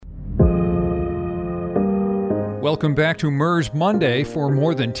Welcome back to MIRS Monday, for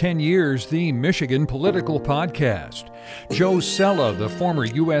more than 10 years, the Michigan Political Podcast. Joe Cella, the former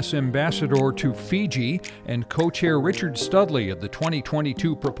U.S. ambassador to Fiji, and co-chair Richard Studley of the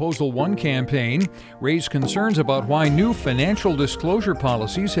 2022 Proposal 1 campaign raised concerns about why new financial disclosure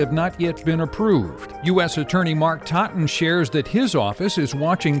policies have not yet been approved. U.S. Attorney Mark Totten shares that his office is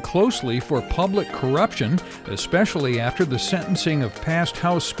watching closely for public corruption, especially after the sentencing of past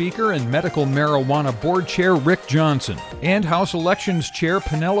House Speaker and medical marijuana board chair Rick Johnson. And House Elections Chair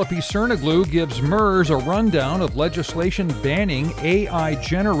Penelope Tsernoglou gives MIRS a rundown of legislation banning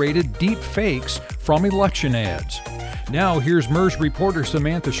AI-generated deep fakes from election ads. Now here's MIRS reporter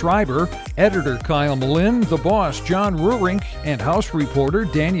Samantha Schreiber, editor Kyle Malin, the boss John Rurink, and House reporter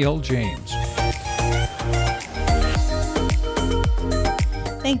Danielle James.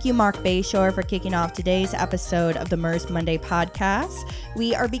 Thank you, Mark Bayshore, for kicking off today's episode of the MIRS Monday podcast.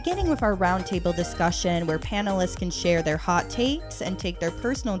 We are beginning with our roundtable discussion where panelists can share their hot takes and take their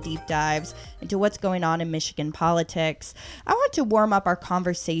personal deep dives into what's going on in Michigan politics. I want to warm up our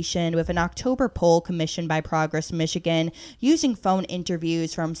conversation with an October poll commissioned by Progress Michigan using phone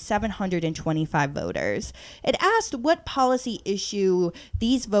interviews from 725 voters. It asked what policy issue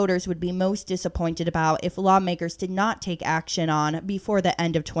these voters would be most disappointed about if lawmakers did not take action on before the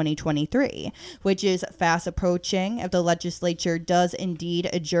end of 2023, which is fast approaching if the legislature does indeed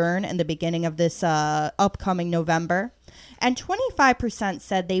adjourn in the beginning of this upcoming November. And 25%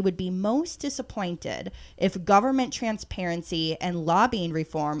 said they would be most disappointed if government transparency and lobbying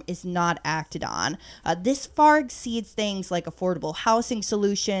reform is not acted on. This far exceeds things like affordable housing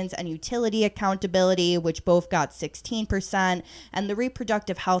solutions and utility accountability, which both got 16%, and the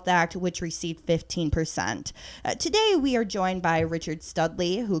Reproductive Health Act, which received 15%. Today, we are joined by Richard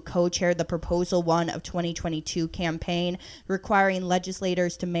Studley, who co-chaired the Proposal 1 of 2022 campaign, requiring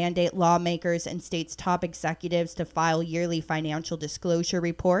legislators to mandate lawmakers and states' top executives to file yearly financial disclosure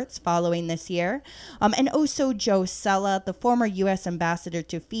reports following this year. And also Joe Cella, the former U.S. ambassador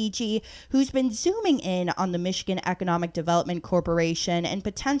to Fiji, who's been zooming in on the Michigan Economic Development Corporation and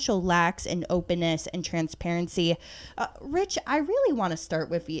potential lacks in openness and transparency. Rich, I really want to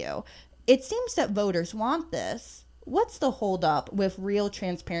start with you. It seems that voters want this. What's the holdup with real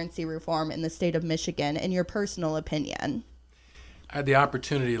transparency reform in the state of Michigan, in your personal opinion? I had the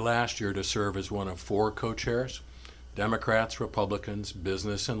opportunity last year to serve as one of 4 co-chairs, Democrats, Republicans,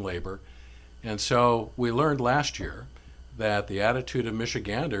 business, and labor. And so we learned last year that the attitude of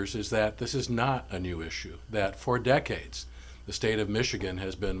Michiganders is that this is not a new issue, that for decades the state of Michigan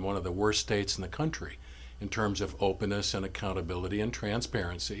has been one of the worst states in the country in terms of openness and accountability and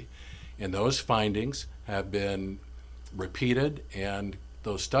transparency. And those findings have been repeated, and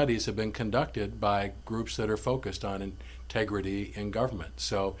those studies have been conducted by groups that are focused on integrity in government.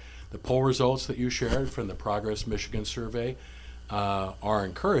 So the poll results that you shared from the Progress Michigan survey are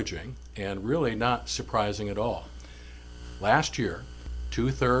encouraging and really not surprising at all. Last year,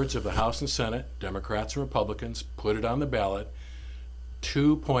 2/3 of the House and Senate, Democrats and Republicans, put it on the ballot.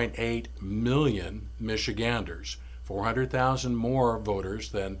 2.8 million Michiganders, 400,000 more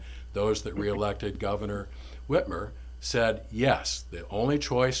voters than those that reelected Governor Whitmer, said yes. The only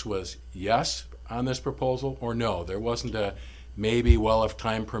choice was yes on this proposal or no. There wasn't a maybe, well, if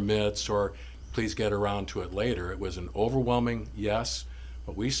time permits, or please get around to it later. It was an overwhelming yes.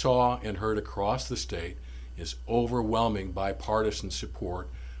 What we saw and heard across the state is overwhelming bipartisan support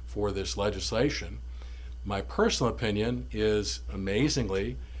for this legislation. My personal opinion is,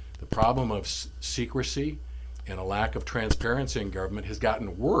 amazingly, the problem of secrecy and a lack of transparency in government has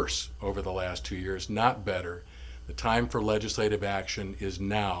gotten worse over the last 2 years, not better. The time for legislative action is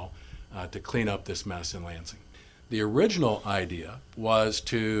now to clean up this mess in Lansing. The original idea was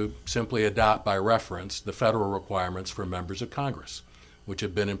to simply adopt by reference the federal requirements for members of Congress, which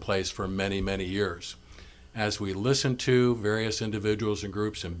have been in place for many, many years. As we listened to various individuals and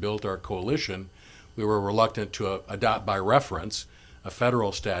groups and built our coalition, we were reluctant to adopt by reference a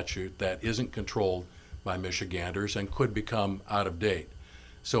federal statute that isn't controlled by Michiganders and could become out of date.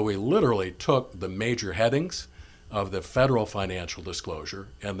 So we literally took the major headings of the federal financial disclosure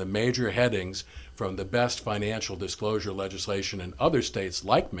and the major headings from the best financial disclosure legislation in other states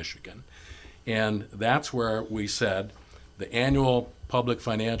like Michigan. And that's where we said the annual public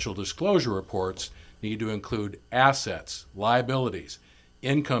financial disclosure reports need to include assets, liabilities,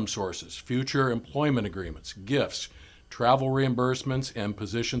 income sources, future employment agreements, gifts, travel reimbursements, and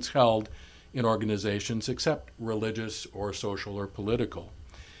positions held in organizations except religious or social or political.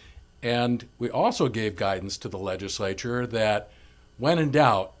 And we also gave guidance to the legislature that when in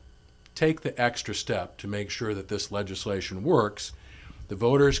doubt, take the extra step to make sure that this legislation works. The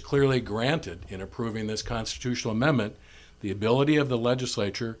voters clearly granted, in approving this constitutional amendment, the ability of the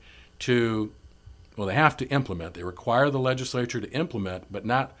legislature to, well, they have to implement. They require the legislature to implement, but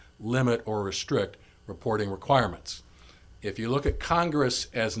not limit or restrict reporting requirements. If you look at Congress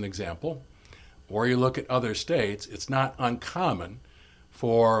as an example, or you look at other states, it's not uncommon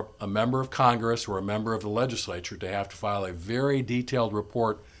for a member of Congress or a member of the legislature to have to file a very detailed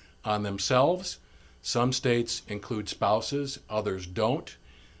report on themselves. Some states include spouses, others don't.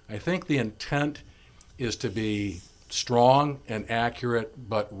 I think the intent is to be strong and accurate,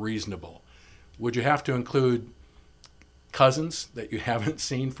 but reasonable. Would you have to include cousins that you haven't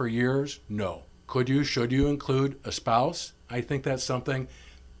seen for years? No. Should you include a spouse? I think that's something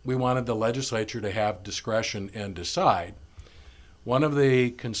we wanted the legislature to have discretion and decide. One of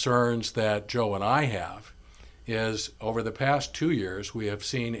the concerns that Joe and I have is over the past 2 years, we have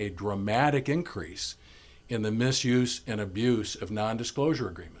seen a dramatic increase in the misuse and abuse of non-disclosure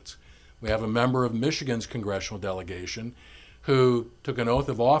agreements. We have a member of Michigan's congressional delegation who took an oath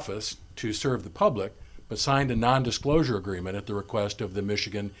of office to serve the public, but signed a non-disclosure agreement at the request of the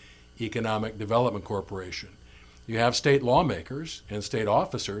Michigan Economic Development Corporation. You have state lawmakers and state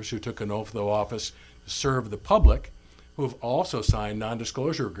officers who took an oath of office to serve the public who have also signed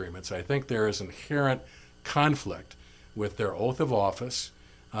non-disclosure agreements. I think there is inherent conflict with their oath of office.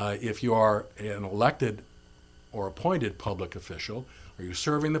 If you are an elected or appointed public official, are you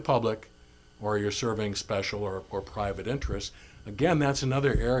serving the public or are you serving special or private interests? Again, that's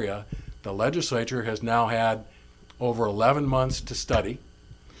another area the legislature has now had over 11 months to study,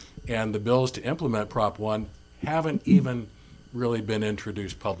 and the bills to implement Prop 1 haven't even really been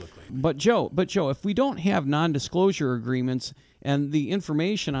introduced publicly. But Joe, if we don't have non-disclosure agreements and the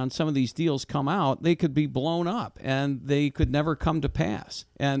information on some of these deals come out, they could be blown up and they could never come to pass.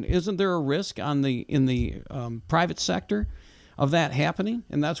 And isn't there a risk in the private sector of that happening?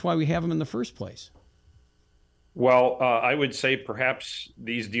 And that's why we have them in the first place. Well, I would say perhaps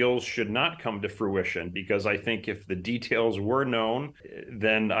these deals should not come to fruition, because I think if the details were known,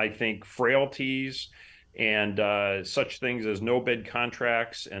 then I think frailties and such things as no-bid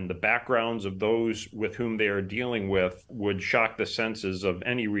contracts and the backgrounds of those with whom they are dealing with would shock the senses of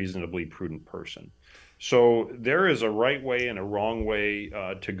any reasonably prudent person. So there is a right way and a wrong way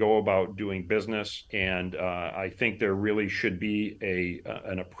to go about doing business, and I think there really should be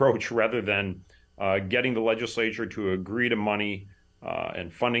an approach rather than getting the legislature to agree to money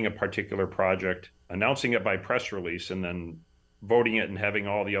and funding a particular project, announcing it by press release, and then voting it and having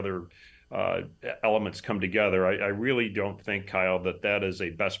all the other elements come together. I really don't think, Kyle, that is a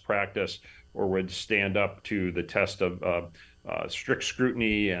best practice or would stand up to the test of strict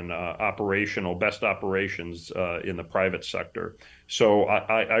scrutiny and best operations in the private sector. So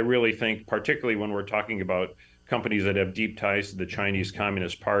I really think, particularly when we're talking about companies that have deep ties to the Chinese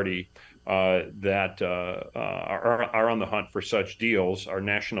Communist Party, that are on the hunt for such deals, our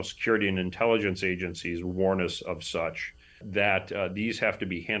national security and intelligence agencies warn us of such, that these have to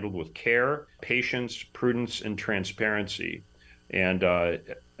be handled with care, patience, prudence, and transparency. And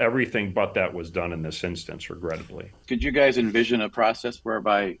everything but that was done in this instance, regrettably. Could you guys envision a process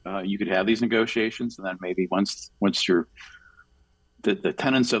whereby you could have these negotiations, and then maybe once the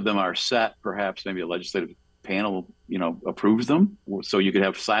tenets of them are set, perhaps maybe a legislative panel, approves them, so you could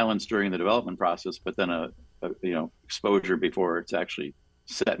have silence during the development process, but then a exposure before it's actually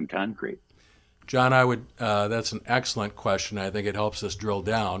set in concrete? John, that's an excellent question. I think it helps us drill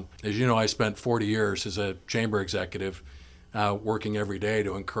down. As you know, I spent 40 years as a chamber executive working every day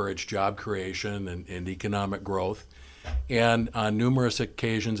to encourage job creation and economic growth. And on numerous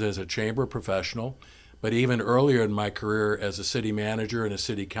occasions as a chamber professional, but even earlier in my career as a city manager and a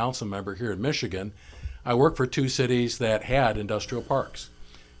city council member here in Michigan, I worked for 2 cities that had industrial parks.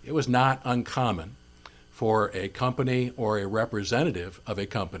 It was not uncommon for a company or a representative of a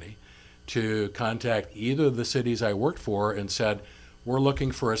company to contact either of the cities I worked for and said, we're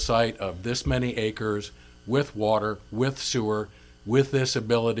looking for a site of this many acres with water, with sewer, with this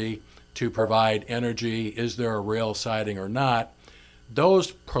ability to provide energy. Is there a rail siding or not? Those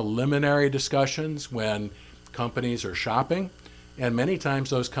preliminary discussions when companies are shopping, and many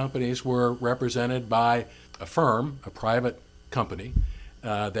times those companies were represented by a firm, a private company,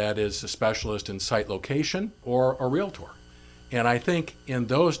 that is a specialist in site location or a realtor. And I think in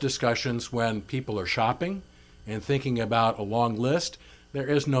those discussions when people are shopping and thinking about a long list, there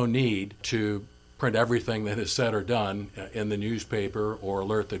is no need to print everything that is said or done in the newspaper or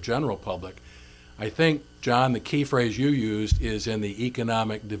alert the general public. I think, John, the key phrase you used is in the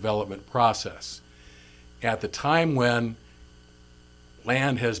economic development process. At the time when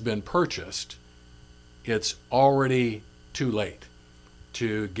land has been purchased, it's already too late.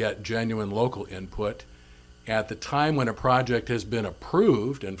 to get genuine local input. At the time when a project has been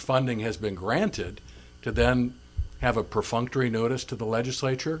approved and funding has been granted, to then have a perfunctory notice to the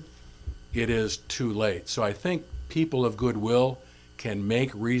legislature, it is too late. So I think people of goodwill can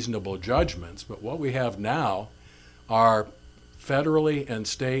make reasonable judgments, but what we have now are federally and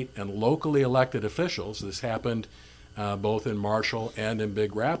state and locally elected officials, this happened both in Marshall and in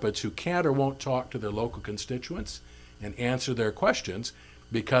Big Rapids, who can't or won't talk to their local constituents and answer their questions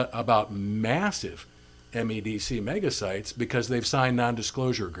about massive MEDC megasites because they've signed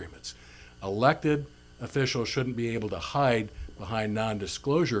non-disclosure agreements. Elected officials shouldn't be able to hide behind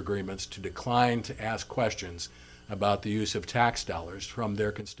non-disclosure agreements to decline to ask questions about the use of tax dollars from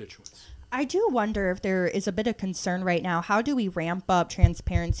their constituents. I do wonder if there is a bit of concern right now. How do we ramp up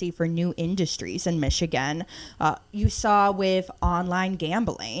transparency for new industries in Michigan? You saw with online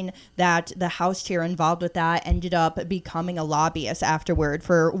gambling that the House chair involved with that ended up becoming a lobbyist afterward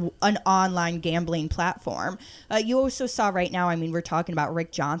for an online gambling platform. You also saw right now, we're talking about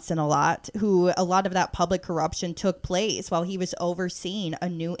Rick Johnson a lot of that public corruption took place while he was overseeing a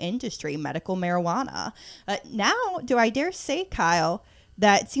new industry, medical marijuana. Now, do I dare say, Kyle,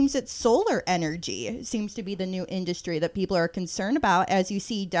 that it seems that solar energy seems to be the new industry that people are concerned about. As you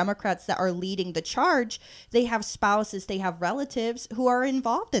see Democrats that are leading the charge, they have spouses, they have relatives who are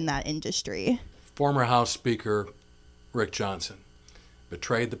involved in that industry. Former House Speaker Rick Johnson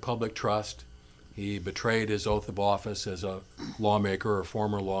betrayed the public trust. He betrayed his oath of office as a lawmaker or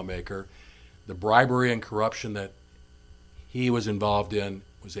former lawmaker. The bribery and corruption that he was involved in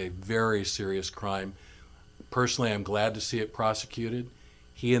was a very serious crime. Personally, I'm glad to see it prosecuted.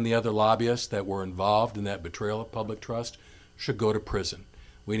 He and the other lobbyists that were involved in that betrayal of public trust should go to prison.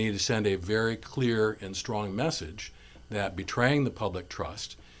 We need to send a very clear and strong message that betraying the public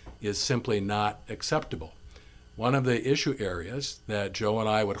trust is simply not acceptable. One of the issue areas that Joe and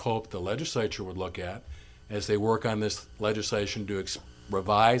I would hope the legislature would look at as they work on this legislation to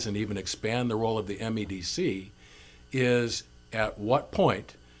revise and even expand the role of the MEDC is at what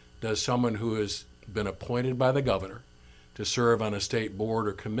point does someone who has been appointed by the governor to serve on a state board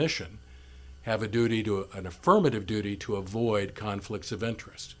or commission have an affirmative duty to avoid conflicts of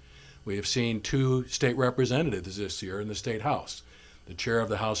interest. We have seen 2 state representatives this year in the state house. The chair of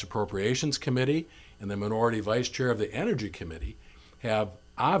the House Appropriations Committee and the minority vice chair of the Energy Committee have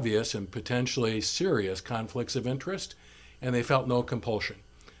obvious and potentially serious conflicts of interest, and they felt no compulsion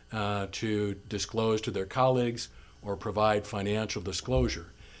to disclose to their colleagues or provide financial disclosure.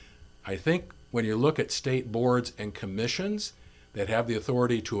 I think when you look at state boards and commissions that have the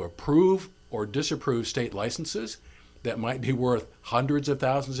authority to approve or disapprove state licenses that might be worth hundreds of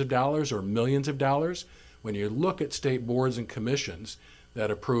thousands of dollars or millions of dollars, when you look at state boards and commissions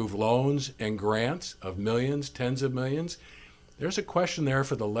that approve loans and grants of millions, tens of millions, there's a question there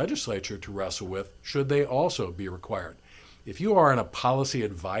for the legislature to wrestle with. Should they also be required? If you are in a policy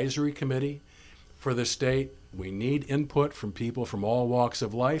advisory committee for the state, we need input from people from all walks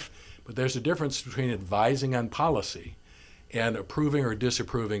of life. But there's a difference between advising on policy and approving or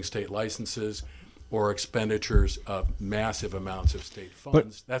disapproving state licenses or expenditures of massive amounts of state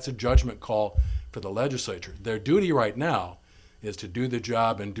funds. That's a judgment call for the legislature. Their duty right now is to do the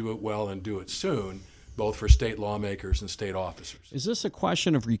job and do it well and do it soon, both for state lawmakers and state officers. Is this a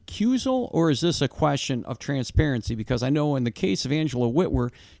question of recusal or is this a question of transparency? Because I know in the case of Angela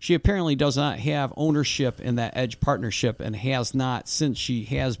Whitwer, she apparently does not have ownership in that Edge partnership and has not since she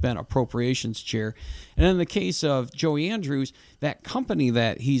has been appropriations chair. And in the case of Joey Andrews, that company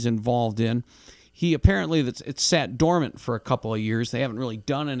that he's involved in, he apparently it's sat dormant for a couple of years. They haven't really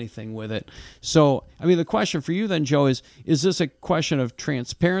done anything with it. So, the question for you then, Joe, is this a question of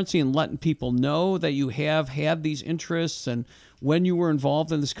transparency and letting people know that you have had these interests and when you were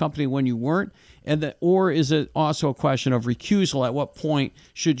involved in this company, when you weren't? Or is it also a question of recusal? At what point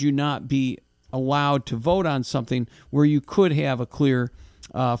should you not be allowed to vote on something where you could have a clear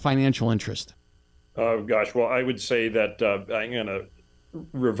financial interest? Well, I would say that I'm going to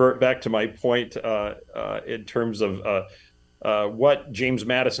revert back to my point in terms of what James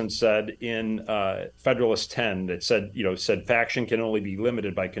Madison said in Federalist 10 that said faction can only be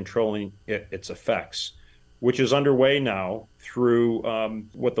limited by controlling its effects, which is underway now through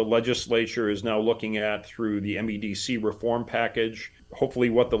what the legislature is now looking at through the MEDC reform package, hopefully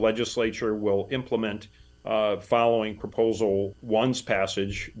what the legislature will implement following Proposal 1's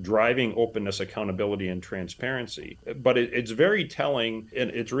passage, driving openness, accountability, and transparency. But it's very telling, and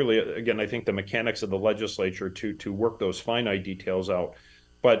it's really, again, I think the mechanics of the legislature to work those finite details out.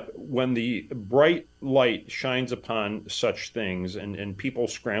 But when the bright light shines upon such things and people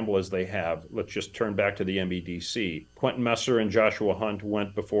scramble as they have, let's just turn back to the MEDC. Quentin Messer and Joshua Hunt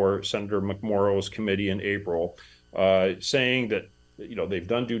went before Senator McMorrow's committee in April, saying that they've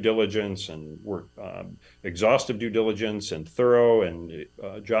done due diligence and exhaustive due diligence and thorough, and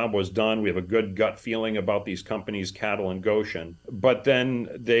job was done. We have a good gut feeling about these companies, Cattle and Goshen. But then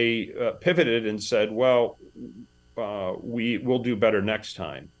they pivoted and said, well, we will do better next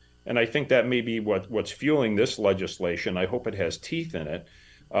time. And I think that may be what's fueling this legislation. I hope it has teeth in it.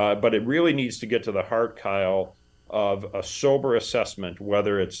 But it really needs to get to the heart, Kyle, of a sober assessment,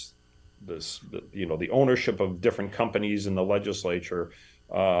 whether it's the ownership of different companies in the legislature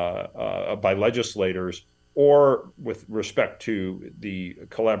by legislators, or with respect to the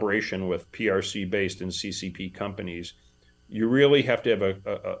collaboration with PRC-based and CCP companies. You really have to have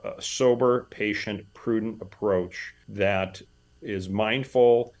a sober, patient, prudent approach that is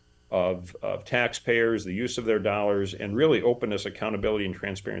mindful of taxpayers, the use of their dollars, and really openness, accountability, and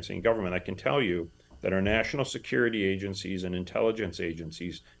transparency in government. I can tell you that our national security agencies and intelligence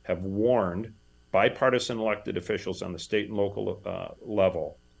agencies have warned bipartisan elected officials on the state and local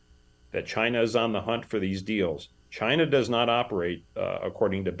level that China is on the hunt for these deals. China does not operate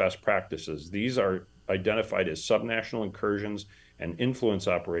according to best practices. These are identified as subnational incursions and influence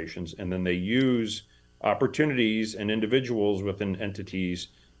operations, and then they use opportunities and individuals within entities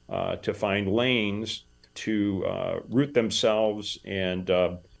to find lanes to root themselves, and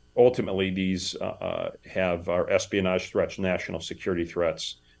ultimately these are espionage threats, national security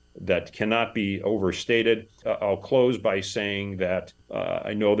threats that cannot be overstated. I'll close by saying that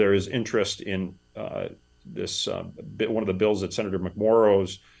I know there is interest in this one of the bills that Senator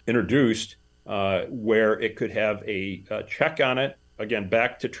McMorrow's introduced, where it could have a check on it, again,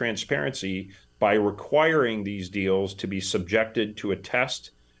 back to transparency, by requiring these deals to be subjected to a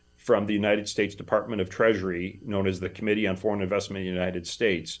test from the United States Department of Treasury, known as the Committee on Foreign Investment in the United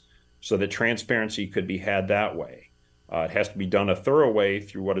States, so that transparency could be had that way. It has to be done a thorough way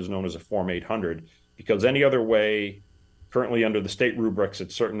through what is known as a Form 800, because any other way, currently under the state rubrics,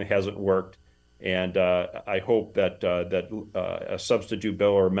 it certainly hasn't worked. And I hope that a substitute bill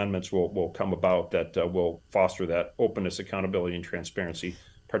or amendments will come about that will foster that openness, accountability, and transparency,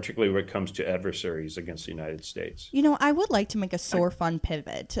 particularly when it comes to adversaries against the United States. I would like to make a SOAR fund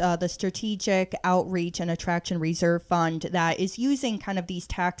pivot, the Strategic Outreach and Attraction Reserve Fund that is using kind of these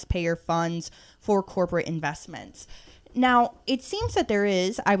taxpayer funds for corporate investments. Now, it seems that there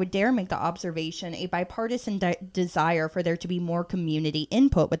is, I would dare make the observation, a bipartisan desire for there to be more community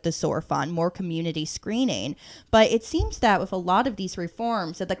input with the SOAR fund, more community screening. But it seems that with a lot of these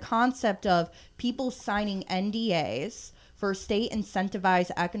reforms, that the concept of people signing NDAs for state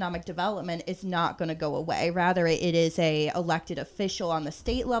incentivized economic development is not going to go away. Rather, it is a elected official on the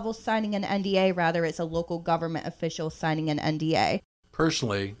state level signing an NDA. Rather, it's a local government official signing an NDA.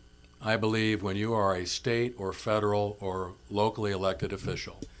 Personally, I believe when you are a state or federal or locally elected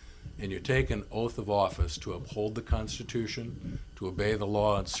official and you take an oath of office to uphold the Constitution, to obey the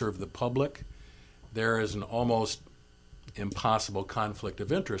law, and serve the public, there is an almost impossible conflict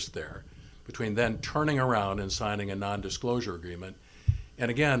of interest there between then turning around and signing a non-disclosure agreement. And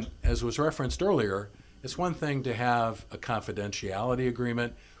again, as was referenced earlier, it's one thing to have a confidentiality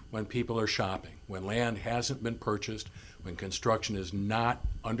agreement when people are shopping, when land hasn't been purchased, when construction is not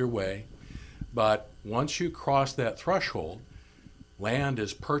underway. But once you cross that threshold, land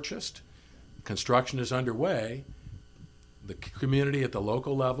is purchased, construction is underway, the community at the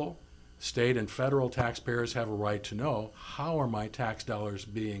local level, state and federal taxpayers have a right to know, how are my tax dollars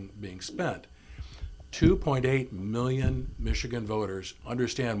being spent? 2.8 million Michigan voters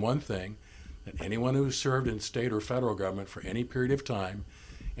understand one thing, that anyone who's served in state or federal government for any period of time,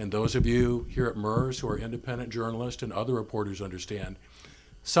 and those of you here at MIRS who are independent journalists and other reporters understand,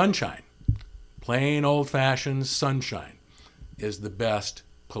 sunshine, plain old-fashioned sunshine, is the best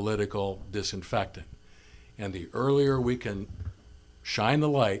political disinfectant. And the earlier we can shine the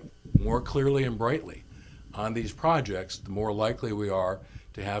light more clearly and brightly on these projects, the more likely we are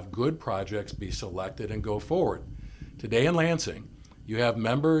to have good projects be selected and go forward. Today in Lansing, you have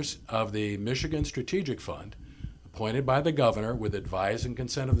members of the Michigan Strategic Fund appointed by the governor with advice and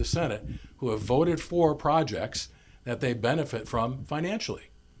consent of the Senate who have voted for projects that they benefit from financially.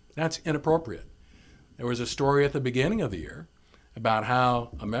 That's inappropriate. There was a story at the beginning of the year about how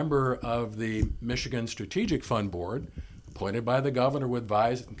a member of the Michigan Strategic Fund Board, appointed by the governor with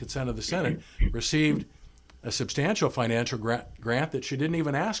advice and consent of the Senate, received a substantial financial grant that she didn't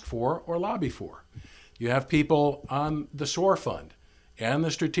even ask for or lobby for. You have people on the SOAR Fund and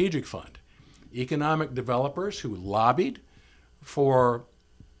the Strategic Fund, economic developers who lobbied for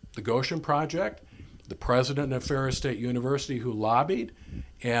the Goshen Project, the president of Ferris State University who lobbied,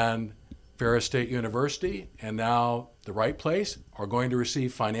 and Ferris State University, and now the Right Place, are going to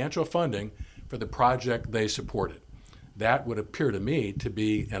receive financial funding for the project they supported. That would appear to me to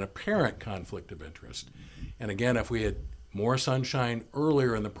be an apparent conflict of interest. And again, if we had more sunshine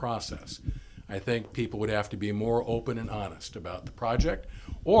earlier in the process, I think people would have to be more open and honest about the project,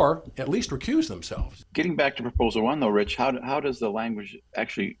 or at least recuse themselves. Getting back to Proposal 1, though, Rich, how does the language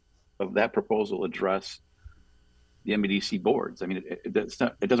actually of that proposal address the MEDC boards? I mean, it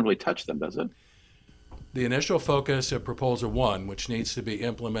doesn't really touch them, does it? The initial focus of Proposal 1, which needs to be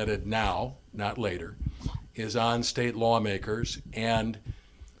implemented now, not later, is on state lawmakers and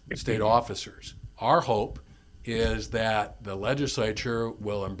state officers. Our hope is that the legislature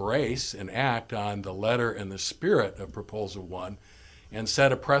will embrace and act on the letter and the spirit of Proposal 1 and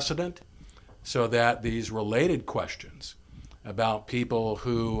set a precedent so that these related questions about people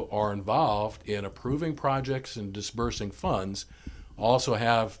who are involved in approving projects and dispersing funds also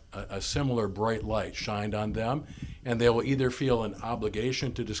have a similar bright light shined on them, and they will either feel an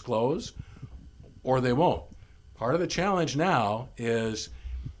obligation to disclose or they won't. Part of the challenge now is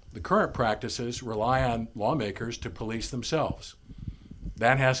the current practices rely on lawmakers to police themselves.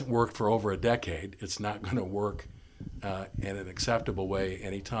 That hasn't worked for over a decade. It's not going to work in an acceptable way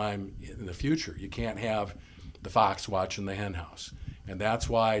anytime in the future. You can't have the fox watching the hen house. And that's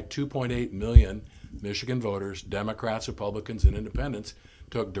why 2.8 million Michigan voters, Democrats, Republicans, and Independents,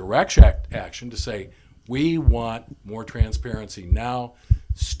 took direct action to say, we want more transparency now.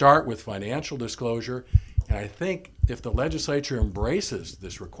 Start with financial disclosure. And I think if the legislature embraces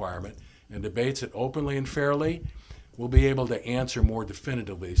this requirement and debates it openly and fairly, we'll be able to answer more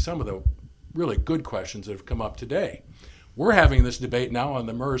definitively some of the really good questions that have come up today. We're having this debate now on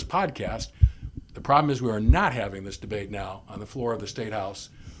the MIRS podcast. The problem is we are not having this debate now on the floor of the State House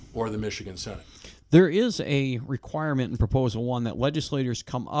or the Michigan Senate. There is a requirement in Proposal 1 that legislators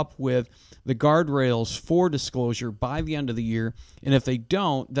come up with the guardrails for disclosure by the end of the year, and if they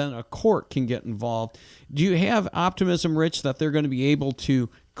don't, then a court can get involved. Do you have optimism, Rich, that they're going to be able to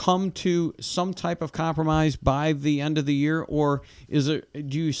come to some type of compromise by the end of the year, or do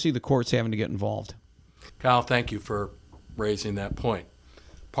you see the courts having to get involved? Kyle, thank you for raising that point.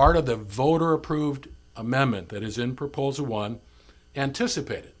 Part of the voter-approved amendment that is in Proposal 1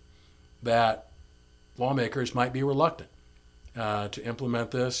 anticipated that lawmakers might be reluctant to implement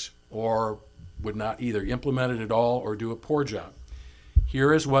this, or would not either implement it at all or do a poor job.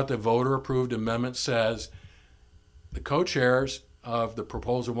 Here is what the voter-approved amendment says. The co-chairs of the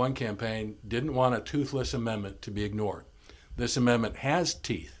Proposal 1 campaign didn't want a toothless amendment to be ignored. This amendment has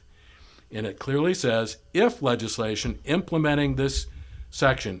teeth, and it clearly says if legislation implementing this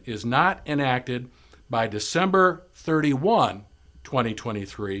section is not enacted by December 31,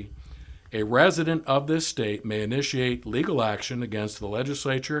 2023, a resident of this state may initiate legal action against the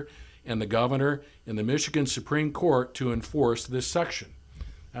legislature and the governor in the Michigan Supreme Court to enforce this section.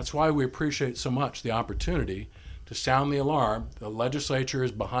 That's why we appreciate so much the opportunity to sound the alarm. The legislature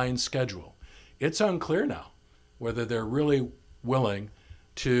is behind schedule. It's unclear now whether they're really willing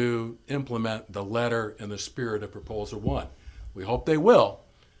to implement the letter and the spirit of Proposal 1. We hope they will,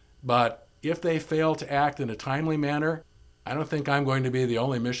 but if they fail to act in a timely manner, I don't think I'm going to be the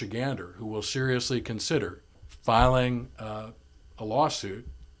only Michigander who will seriously consider filing a lawsuit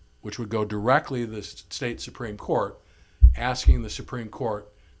which would go directly to the state Supreme Court, asking the Supreme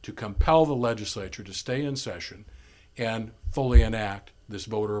Court to compel the legislature to stay in session and fully enact this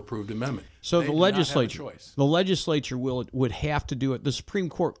voter-approved amendment. So they the legislature would have to do it. The Supreme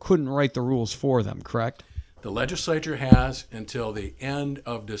Court couldn't write the rules for them, correct? The legislature has until the end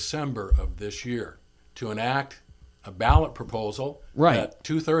of December of this year to enact a ballot proposal that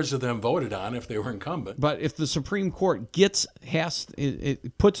 2/3 of them voted on if they were incumbent. But if the Supreme Court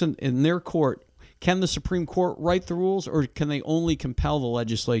puts in their court, can the Supreme Court write the rules, or can they only compel the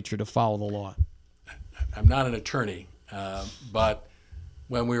legislature to follow the law? I'm not an attorney, but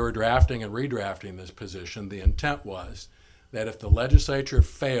when we were drafting and redrafting this position, the intent was that if the legislature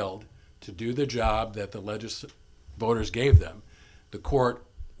failed to do the job that the voters gave them, the court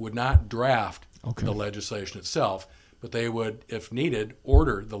would not draft the legislation itself, but they would, if needed,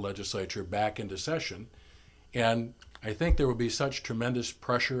 order the legislature back into session. And I think there would be such tremendous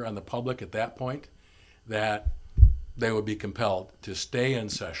pressure on the public at that point that they would be compelled to stay in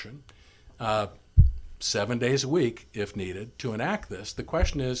session 7 days a week, if needed, to enact this. The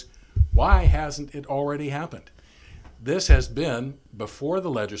question is, why hasn't it already happened? This has been before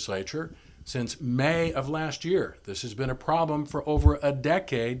the legislature since May of last year. This has been a problem for over a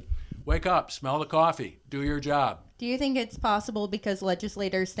decade. Wake up, smell the coffee, do your job. Do you think it's possible because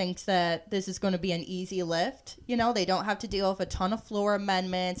legislators think that this is going to be an easy lift? You know, they don't have to deal with a ton of floor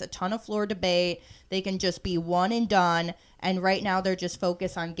amendments, a ton of floor debate. They can just be one and done. And right now they're just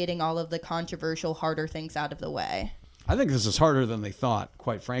focused on getting all of the controversial, harder things out of the way. I think this is harder than they thought,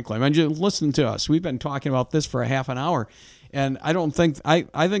 quite frankly. I mean, just listen to us. We've been talking about this for a half an hour. And I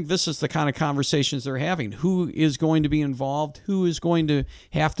think this is the kind of conversations they're having. Who is going to be involved? Who is going to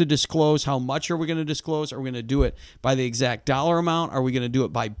have to disclose? How much are we going to disclose? Are we going to do it by the exact dollar amount? Are we going to do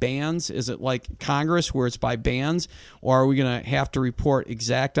it by bands? Is it like Congress where it's by bands? Or are we going to have to report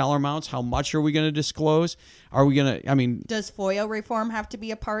exact dollar amounts? How much are we going to disclose? Are we going to, Does FOIA reform have to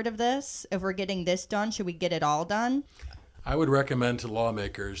be a part of this? If we're getting this done, should we get it all done? I would recommend to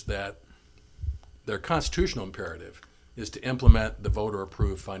lawmakers that their constitutional imperative is to implement the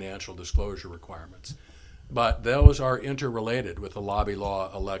voter-approved financial disclosure requirements. But those are interrelated with the lobby law,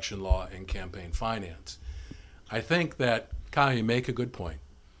 election law, and campaign finance. I think that, Kyle, you make a good point.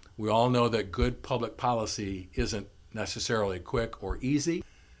 We all know that good public policy isn't necessarily quick or easy.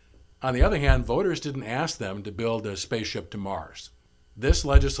 On the other hand, voters didn't ask them to build a spaceship to Mars. This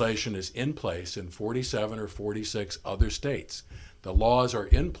legislation is in place in 47 or 46 other states. The laws are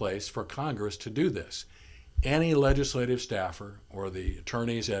in place for Congress to do this. Any legislative staffer or the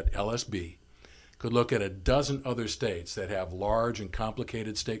attorneys at LSB could look at a dozen other states that have large and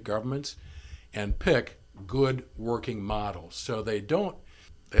complicated state governments and pick good working models. So they don't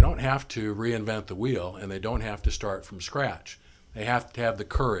have to reinvent the wheel, and they don't have to start from scratch. They have to have the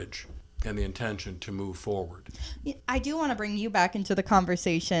courage and the intention to move forward. I do want to bring you back into the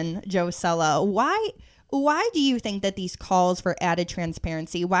conversation, Joe Cella. Why do you think that these calls for added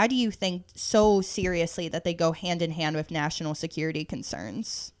transparency, why do you think so seriously that they go hand in hand with national security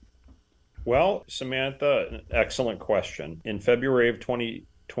concerns? Well, Samantha, an excellent question. In February of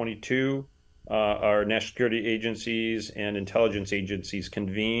 2022, our national security agencies and intelligence agencies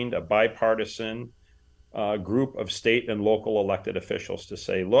convened a bipartisan group of state and local elected officials to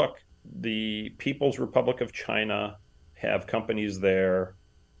say, look, the People's Republic of China have companies there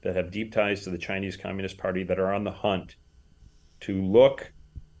that have deep ties to the Chinese Communist Party that are on the hunt to look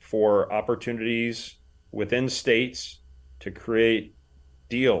for opportunities within states to create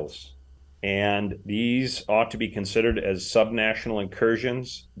deals. And these ought to be considered as subnational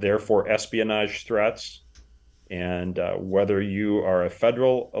incursions, therefore espionage threats. And whether you are a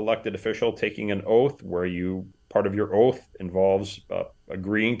federal elected official taking an oath where part of your oath involves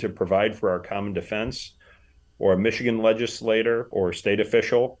agreeing to provide for our common defense, or a Michigan legislator or state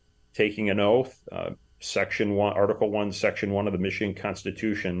official taking an oath, Section 1, Article 1, Section 1 of the Michigan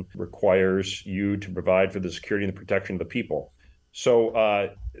Constitution requires you to provide for the security and the protection of the people.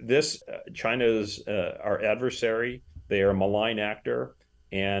 So China is our adversary. They are a malign actor.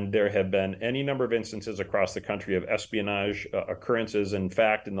 And there have been any number of instances across the country of espionage occurrences. In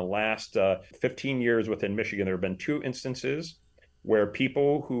fact, in the last 15 years within Michigan, there have been 2 instances where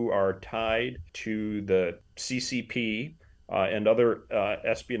people who are tied to the CCP and other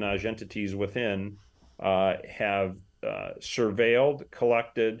espionage entities within have surveilled,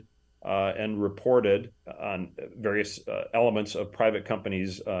 collected, and reported on various elements of private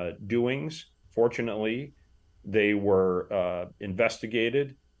companies' doings. Fortunately, they were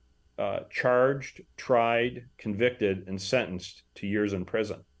investigated, charged, tried, convicted, and sentenced to years in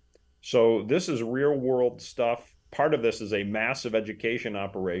prison. So this is real world stuff. Part of this is a massive education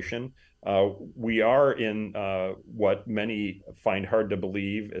operation. We are in what many find hard to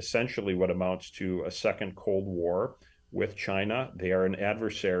believe, essentially what amounts to a second Cold War with China. They are an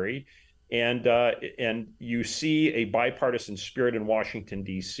adversary. And you see a bipartisan spirit in Washington,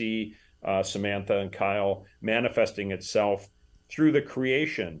 D.C., Samantha and Kyle, manifesting itself through the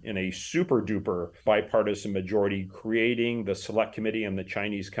creation in a super duper bipartisan majority, creating the Select Committee on the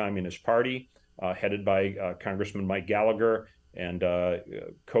Chinese Communist Party, headed by Congressman Mike Gallagher and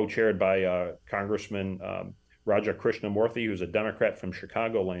co-chaired by Congressman Raja Krishnamurthy, who's a Democrat from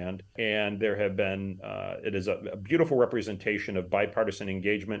Chicagoland. And there have been, it is a beautiful representation of bipartisan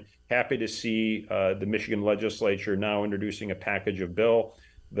engagement. Happy to see the Michigan legislature now introducing a package of bill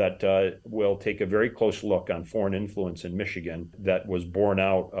that will take a very close look on foreign influence in Michigan that was born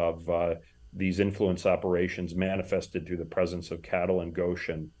out of these influence operations manifested through the presence of cattle and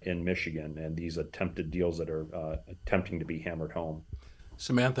Goshen in Michigan and these attempted deals that are attempting to be hammered home.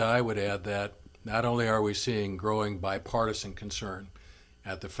 Samantha, I would add that not only are we seeing growing bipartisan concern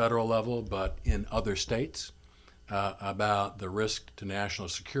at the federal level, but in other states about the risk to national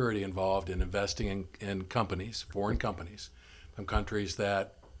security involved in investing in companies, foreign companies, from countries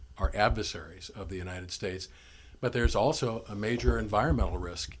that are adversaries of the United States. But there's also a major environmental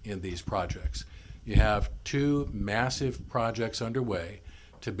risk in these projects. You have two massive projects underway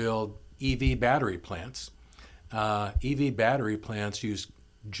to build EV battery plants. EV battery plants use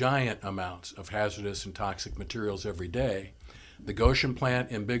giant amounts of hazardous and toxic materials every day. The Goshen plant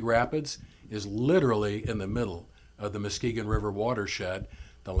in Big Rapids is literally in the middle of the Muskegon River watershed.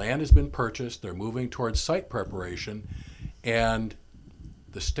 The land has been purchased, they're moving towards site preparation, and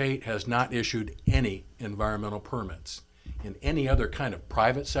the state has not issued any environmental permits. In any other kind of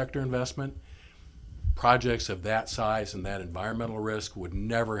private sector investment, projects of that size and that environmental risk would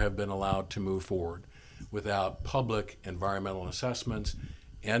never have been allowed to move forward without public environmental assessments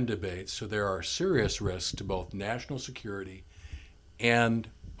and debates. So there are serious risks to both national security and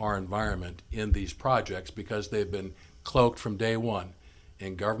our environment in these projects because they've been cloaked from day one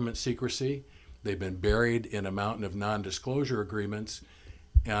in government secrecy. They've been buried in a mountain of non-disclosure agreements,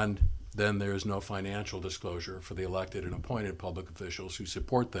 and then there's no financial disclosure for the elected and appointed public officials who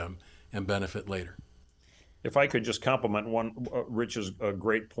support them and benefit later. If I could just compliment Rich's a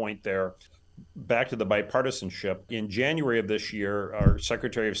great point there. Back to the bipartisanship. In January of this year, our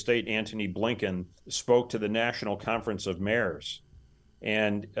Secretary of State, Antony Blinken, spoke to the National Conference of Mayors.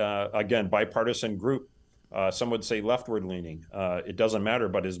 And again, bipartisan group. Some would say leftward leaning. It doesn't matter,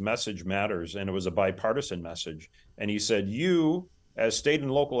 but his message matters. And it was a bipartisan message. And he said, you, as state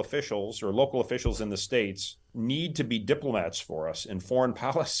and local officials or local officials in the states, need to be diplomats for us in foreign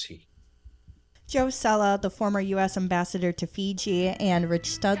policy. Joe Cella, the former U.S. ambassador to Fiji, and Rich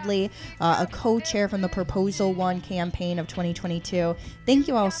Studley, a co-chair from the Proposal 1 campaign of 2022. Thank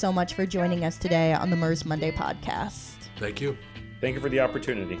you all so much for joining us today on the MIRS Monday podcast. Thank you. Thank you for the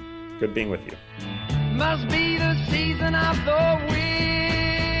opportunity. Good being with you. Must be the season of the witch.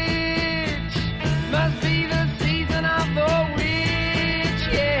 Must be the season of the witch,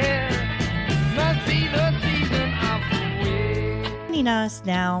 yeah. Must be the season of the witch. Joining us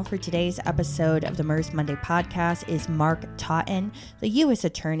now for today's episode of the MIRS Monday podcast is Mark Totten, the U.S.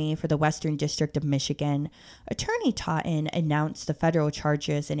 Attorney for the Western District of Michigan. Attorney Totten announced the federal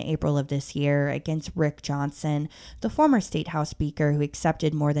charges in April of this year against Rick Johnson, the former State House Speaker who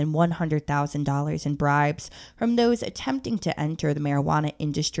accepted more than $100,000 in bribes from those attempting to enter the marijuana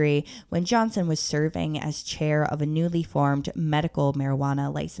industry when Johnson was serving as chair of a newly formed medical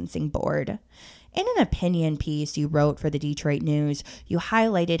marijuana licensing board. In an opinion piece you wrote for the Detroit News, you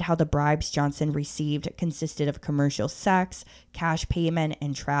highlighted how the bribes Johnson received consisted of commercial sex, cash payment,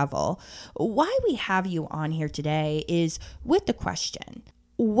 and travel. Why we have you on here today is with the question,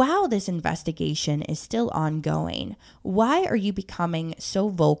 while this investigation is still ongoing, why are you becoming so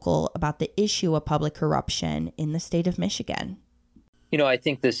vocal about the issue of public corruption in the state of Michigan? You know, I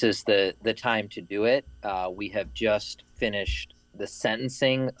think this is the time to do it. We have just finished the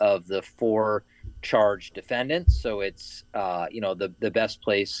sentencing of the 4 charged defendants. So it's, the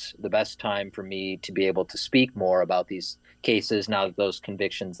best time for me to be able to speak more about these cases now that those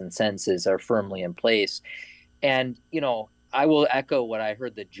convictions and sentences are firmly in place. And, I will echo what I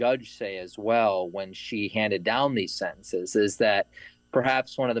heard the judge say as well when she handed down these sentences, is that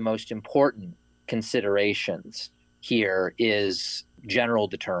perhaps one of the most important considerations here is general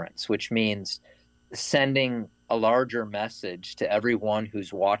deterrence, which means sending a larger message to everyone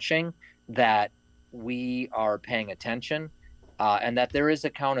who's watching that we are paying attention and that there is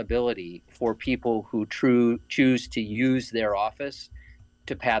accountability for people who choose to use their office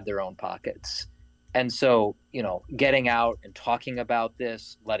to pad their own pockets. And so, getting out and talking about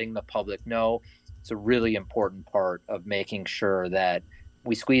this, letting the public know, it's a really important part of making sure that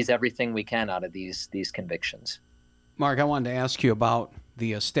we squeeze everything we can out of these convictions. Mark, I wanted to ask you about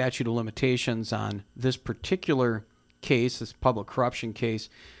the statute of limitations on this particular case, this public corruption case.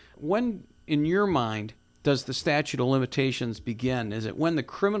 When, in your mind, does the statute of limitations begin? Is it when the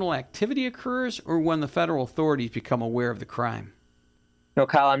criminal activity occurs or when the federal authorities become aware of the crime? No,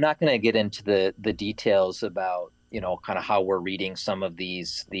 Kyle, I'm not going to get into the details about, kind of how we're reading some of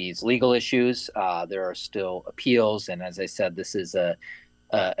these legal issues. There are still appeals. And as I said, this is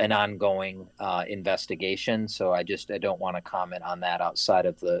an ongoing investigation. So I don't want to comment on that outside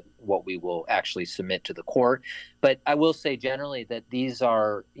of what we will actually submit to the court. But I will say generally that these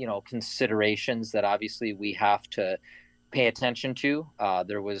are, considerations that obviously we have to pay attention to.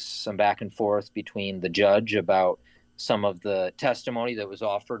 There was some back and forth between the judge about some of the testimony that was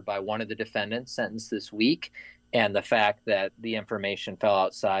offered by one of the defendants sentenced this week and the fact that the information fell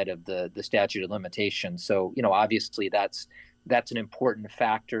outside of the statute of limitations. So, obviously that's an important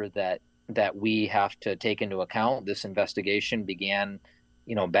factor that we have to take into account. This investigation began,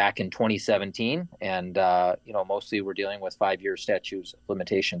 back in 2017, and mostly we're dealing with 5-year statutes of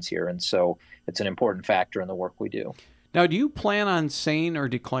limitations here, and so it's an important factor in the work we do. Now, do you plan on saying or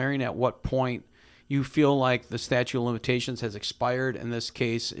declaring at what point you feel like the statute of limitations has expired and this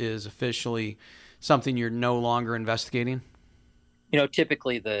case is officially something you're no longer investigating?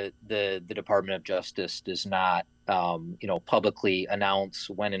 Typically the Department of Justice does not, publicly announce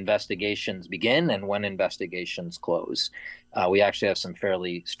when investigations begin and when investigations close. We actually have some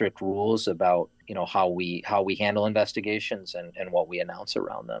fairly strict rules about, how we handle investigations and what we announce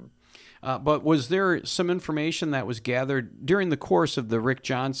around them. But was there some information that was gathered during the course of the Rick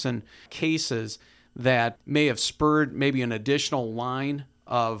Johnson cases that may have spurred maybe an additional line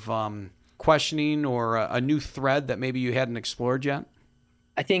of questioning or a new thread that maybe you hadn't explored yet?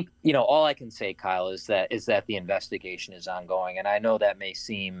 I think, all I can say, Kyle, is that the investigation is ongoing. And I know that may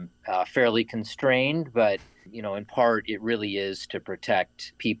seem fairly constrained, but, in part, it really is to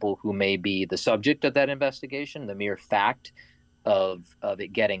protect people who may be the subject of that investigation. The mere fact of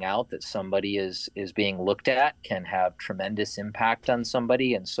it getting out that somebody is being looked at can have tremendous impact on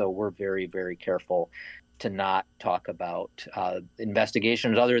somebody. And so we're very, very careful to not talk about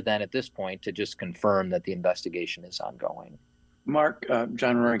investigations other than at this point to just confirm that the investigation is ongoing. Mark,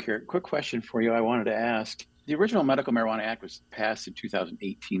 John Roaring here. Quick question for you I wanted to ask. The original Medical Marijuana Act was passed in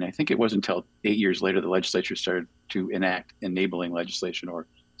 2018. I think it wasn't until 8 years later the legislature started to enact enabling legislation or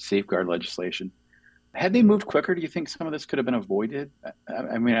safeguard legislation. Had they moved quicker, do you think some of this could have been avoided?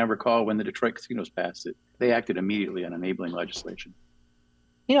 I recall when the Detroit casinos passed it, they acted immediately on enabling legislation.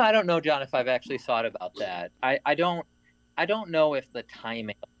 I don't know, John, if I've actually thought about that. I don't know if the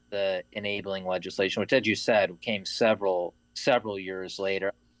timing of the enabling legislation, which, as you said, came several years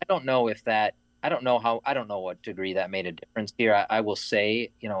later. I don't know what degree that made a difference here. I will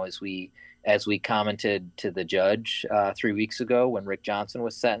say, as we commented to the judge 3 weeks ago when Rick Johnson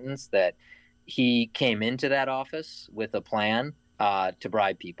was sentenced, that he came into that office with a plan to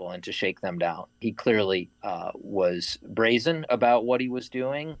bribe people and to shake them down. He clearly was brazen about what he was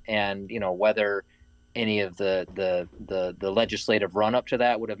doing, and whether any of the legislative run up to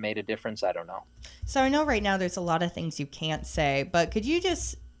that would have made a difference, I don't know. So I know right now there's a lot of things you can't say, but could you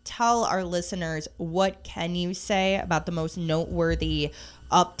just tell our listeners what can you say about the most noteworthy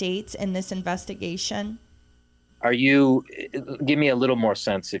updates in this investigation? Give me a little more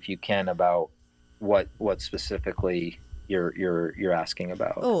sense, if you can, about what specifically you're asking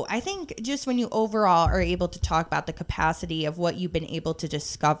about? Oh, I think just when you overall are able to talk about the capacity of what you've been able to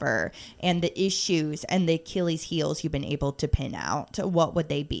discover and the issues and the Achilles heels you've been able to pin out, what would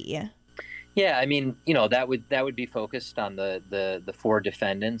they be? Yeah, that would be focused on the four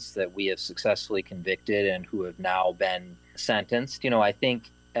defendants that we have successfully convicted and who have now been sentenced. I think,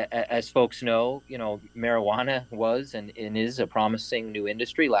 as folks know, marijuana was and is a promising new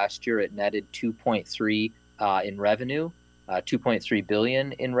industry. Last year, it netted 2.3 in revenue. 2.3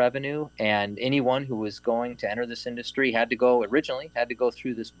 billion in revenue, and anyone who was going to enter this industry had to go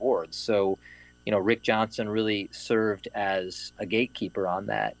through this board. So, Rick Johnson really served as a gatekeeper on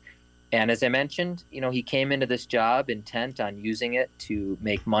that. And as I mentioned, he came into this job intent on using it to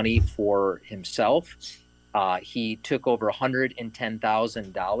make money for himself. He took over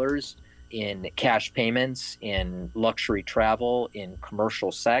 $110,000 in cash payments, in luxury travel, in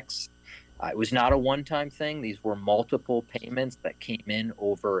commercial sex. It was not a one-time thing. These were multiple payments that came in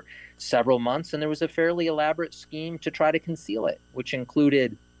over several months, and there was a fairly elaborate scheme to try to conceal it, which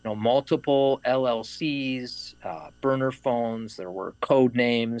included multiple LLCs, burner phones. There were code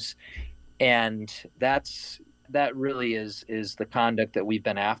names, and that really is the conduct that we've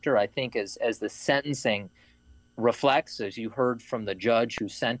been after. I think as the sentencing reflects, as you heard from the judge who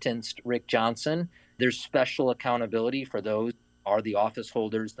sentenced Rick Johnson, there's special accountability for those are the office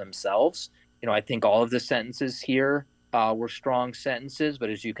holders themselves. I think all of the sentences here were strong sentences,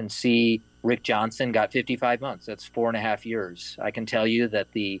 but as you can see, Rick Johnson got 55 months. That's 4.5 years. I can tell you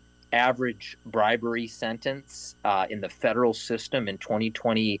that the average bribery sentence in the federal system in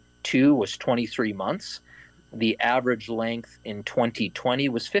 2022 was 23 months. The average length in 2020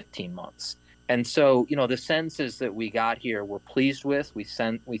 was 15 months. And so, the sentences that we got here, we're pleased with. We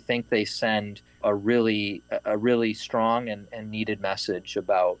think they send a really strong and needed message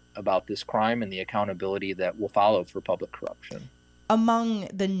about this crime and the accountability that will follow for public corruption. Among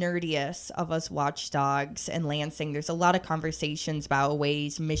the nerdiest of us watchdogs in Lansing, there's a lot of conversations about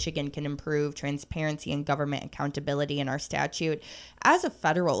ways Michigan can improve transparency and government accountability in our statute. As a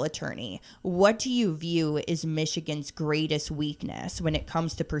federal attorney, what do you view as Michigan's greatest weakness when it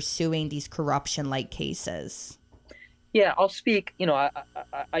comes to pursuing these corruption-like cases? Yeah, I'll speak.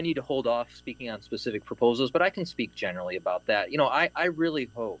 I need to hold off speaking on specific proposals, but I can speak generally about that. I really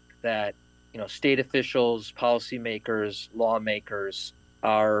hope that state officials, policymakers, lawmakers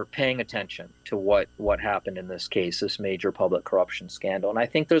are paying attention to what happened in this case, this major public corruption scandal. And I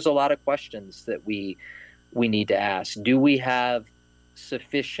think there's a lot of questions that we need to ask. Do we have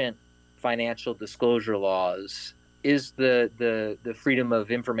sufficient financial disclosure laws? Is the Freedom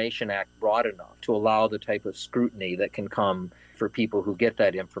of Information Act broad enough to allow the type of scrutiny that can come for people who get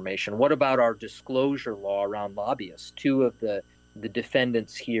that information? What about our disclosure law around lobbyists? Two of the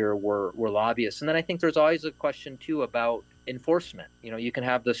defendants here were lobbyists. And then I think there's always a question, too, about enforcement. You can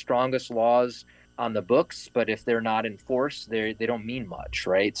have the strongest laws on the books, but if they're not enforced, they don't mean much,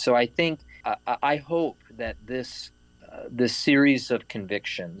 right? So I think, I hope that this series of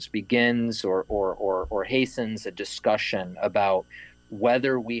convictions begins or hastens a discussion about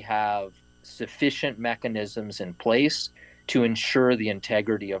whether we have sufficient mechanisms in place to ensure the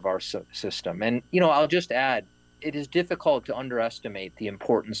integrity of our system. And, I'll just add, it is difficult to underestimate the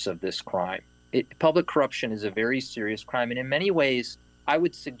importance of this crime. Public corruption is a very serious crime. And in many ways, I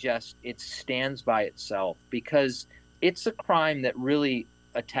would suggest it stands by itself because it's a crime that really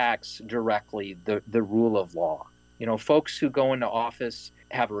attacks directly the rule of law. Folks who go into office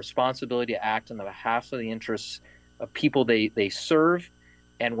have a responsibility to act on the behalf of the interests of people they serve.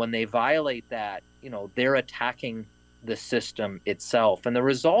 And when they violate that, they're attacking the system itself. And the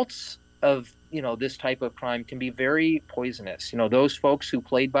results of, this type of crime can be very poisonous. Those folks who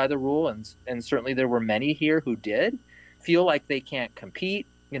played by the rule, and certainly there were many here who did, feel like they can't compete.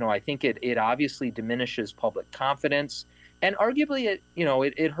 I think it obviously diminishes public confidence. And arguably,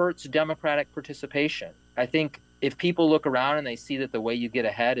 it hurts democratic participation. I think if people look around and they see that the way you get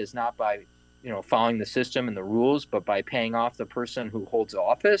ahead is not by, following the system and the rules, but by paying off the person who holds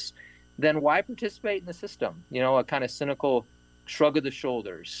office, then why participate in the system? A kind of cynical shrug of the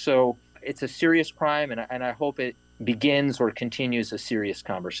shoulders. So it's a serious crime, and I hope it begins or continues a serious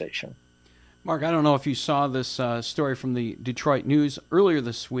conversation. Mark, I don't know if you saw this story from the Detroit News earlier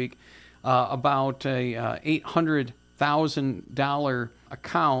this week about a $800,000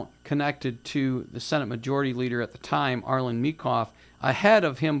 account connected to the Senate Majority Leader at the time, Arlen Meekhoff, ahead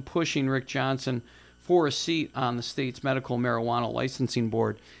of him pushing Rick Johnson for a seat on the state's medical marijuana licensing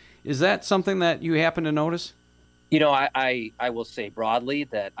board. Is that something that you happen to notice? I will say broadly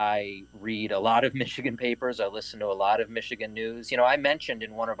that I read a lot of Michigan papers. I listen to a lot of Michigan news. I mentioned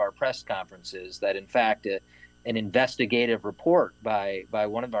in one of our press conferences that, in fact, an investigative report by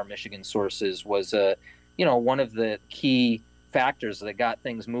one of our Michigan sources was one of the key factors that got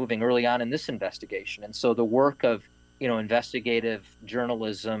things moving early on in this investigation. And so the work of, investigative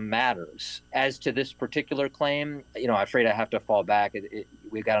journalism matters. As to this particular claim, I'm afraid I have to fall back.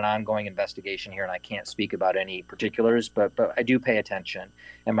 We've got an ongoing investigation here, and I can't speak about any particulars, but I do pay attention,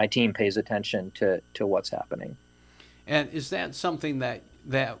 and my team pays attention to what's happening. And is that something that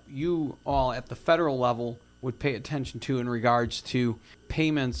you all at the federal level would pay attention to in regards to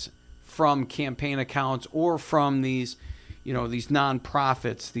payments from campaign accounts or from these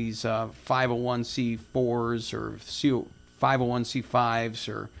nonprofits, these 501c4s or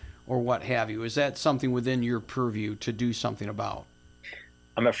 501c5s or what have you? Is that something within your purview to do something about?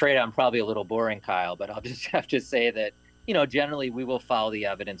 I'm afraid I'm probably a little boring, Kyle, but I'll just have to say that, generally we will follow the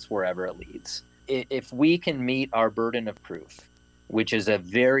evidence wherever it leads. If we can meet our burden of proof, which is a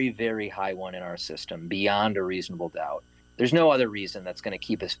very, very high one in our system, beyond a reasonable doubt, there's no other reason that's going to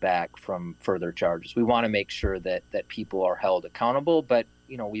keep us back from further charges. We want to make sure that people are held accountable, but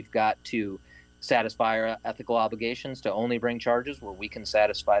we've got to satisfy our ethical obligations to only bring charges where we can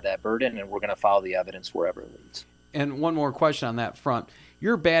satisfy that burden, and we're going to follow the evidence wherever it leads. And one more question on that front.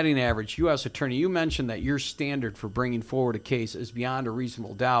 Your batting average, U.S. Attorney, you mentioned that your standard for bringing forward a case is beyond a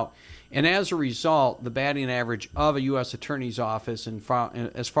reasonable doubt. And as a result, the batting average of a U.S. Attorney's office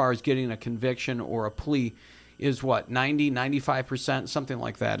as far as getting a conviction or a plea is what, 90, 95%, something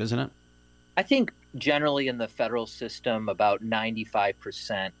like that, isn't it? I think generally in the federal system, about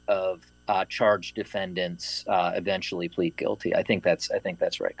 95% of charged defendants eventually plead guilty. I think that's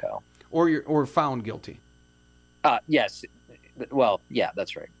right, Kyle. Or found guilty. Yes. Well, yeah,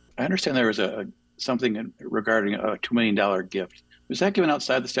 that's right. I understand there was something regarding a $2 million gift. Was that given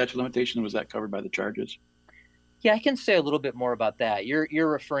outside the statute of limitation? Was that covered by the charges? Yeah, I can say a little bit more about that. You're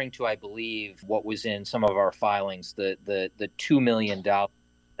referring to, I believe, what was in some of our filings, the $2 million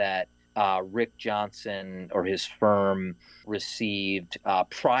that Rick Johnson or his firm received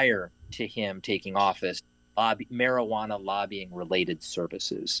prior to him taking office, marijuana lobbying related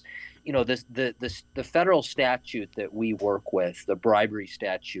services. The federal statute that we work with, the bribery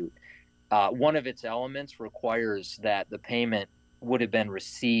statute, one of its elements requires that the payment would have been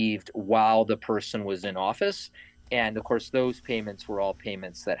received while the person was in office. And of course, those payments were all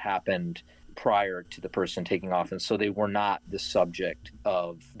payments that happened, prior to the person taking office, so they were not the subject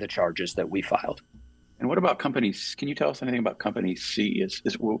of the charges that we filed. And what about companies? Can you tell us anything about Company C?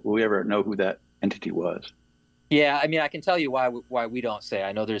 Will we ever know who that entity was? Yeah, I mean, I can tell you why we don't say.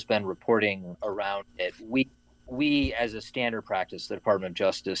 I know there's been reporting around it. We, as a standard practice, the Department of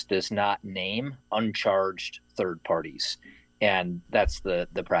Justice does not name uncharged third parties, and that's the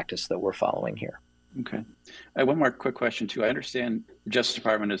practice that we're following here. Okay. One more quick question too. I understand the Justice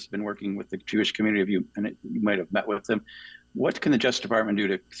Department has been working with the Jewish community and you might have met with them. What can the Justice Department do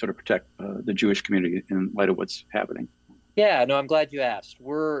to sort of protect the Jewish community in light of what's happening? Yeah, no, I'm glad you asked.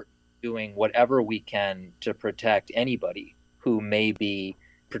 We're doing whatever we can to protect anybody who may be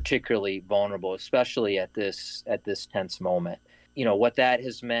particularly vulnerable, especially at this tense moment. You know, what that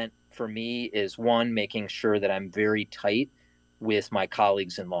has meant for me is, one, making sure that I'm very tight with my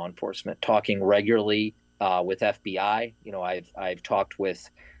colleagues in law enforcement, talking regularly with FBI. You know, I've talked with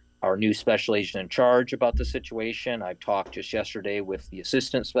our new special agent in charge about the situation. I've talked just yesterday with the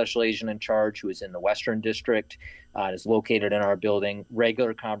assistant special agent in charge, who is in the Western District, and is located in our building.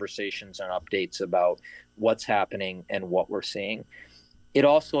 Regular conversations and updates about what's happening and what we're seeing. It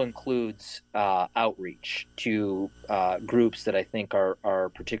also includes outreach to groups that I think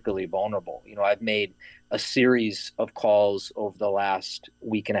are particularly vulnerable. You know, I've made a series of calls over the last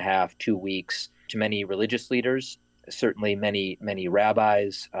week and a half, 2 weeks, to many religious leaders, certainly many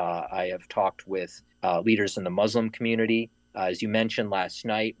rabbis. I have talked with leaders in the Muslim community. As you mentioned last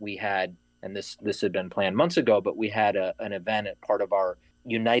night, we had, and this had been planned months ago, but we had an event at part of our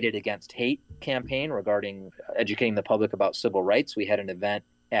United Against Hate campaign regarding educating the public about civil rights. We had an event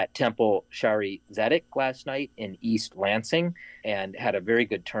at Temple Shari Zedek last night in East Lansing and had a very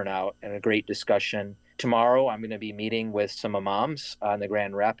good turnout and a great discussion. Tomorrow, I'm going to be meeting with some imams in the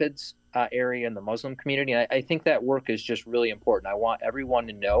Grand Rapids area in the Muslim community. And I think that work is just really important. I want everyone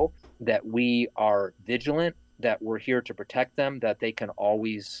to know that we are vigilant, that we're here to protect them, that they can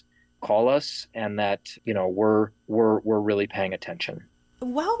always call us, and that, you know, we're really paying attention.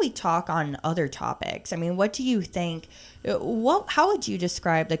 While we talk on other topics, I mean, what do you think, how would you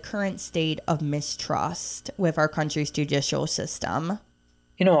describe the current state of mistrust with our country's judicial system?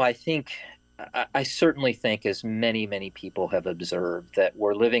 You know, I certainly think, as many people have observed, that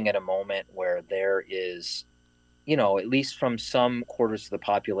we're living at a moment where there is, you know, at least from some quarters of the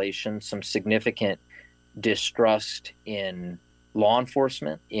population, some significant distrust in law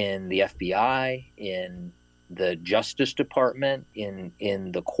enforcement, in the FBI, in the Justice Department, in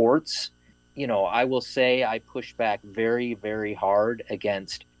the courts. You know, I will say I push back very, very hard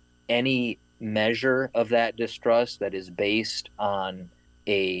against any measure of that distrust that is based on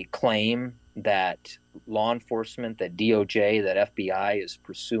a claim that law enforcement, that DOJ, that FBI is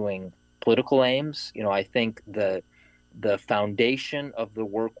pursuing political aims. You know, I think the foundation of the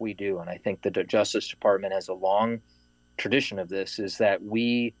work we do, and I think the Justice Department has a long tradition of this, is that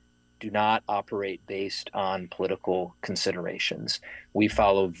we do not operate based on political considerations. We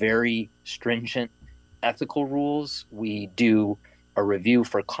follow very stringent ethical rules. We do a review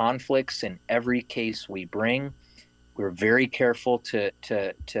for conflicts in every case we bring. We're very careful to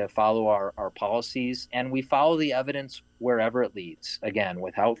follow our policies, and we follow the evidence wherever it leads. Again,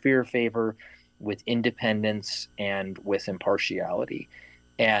 without fear or favor, with independence, and with impartiality.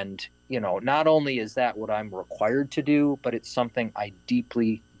 And, you know, not only is that what I'm required to do, but it's something I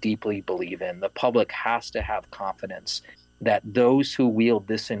deeply believe in. The public has to have confidence that those who wield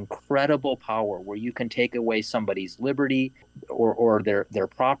this incredible power, where you can take away somebody's liberty or their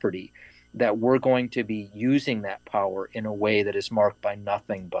property, that we're going to be using that power in a way that is marked by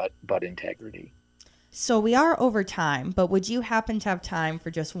nothing but integrity. So we are over time, but would you happen to have time for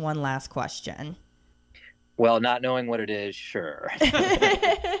just one last question? Well, not knowing what it is, sure.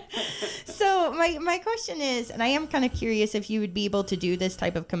 So my question is, and I am kind of curious if you would be able to do this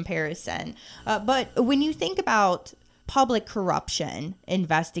type of comparison, but when you think about public corruption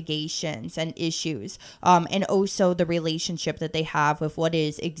investigations and issues, and also the relationship that they have with what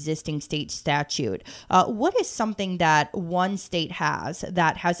is existing state statute, what is something that one state has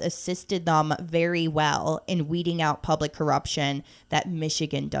that has assisted them very well in weeding out public corruption that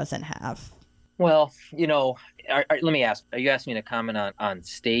Michigan doesn't have? Well, you know, let me ask, are you asking me to comment on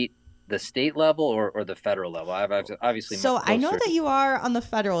the state level or the federal level? I've obviously. So I know that you are on the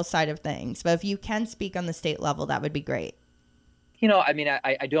federal side of things, but if you can speak on the state level, that would be great. You know, I mean,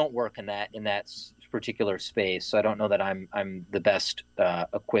 I don't work in that particular space, so I don't know that I'm the best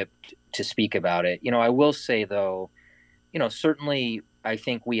equipped to speak about it. You know, I will say though, you know, certainly I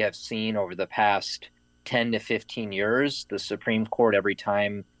think we have seen over the past 10 to 15 years, the Supreme Court, every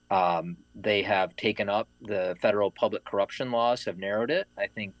time They have taken up the federal public corruption laws, have narrowed it. I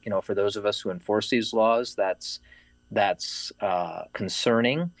think, for those of us who enforce these laws, that's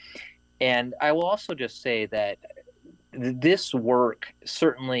concerning. And I will also just say that this work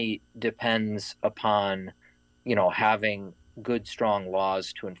certainly depends upon, having good, strong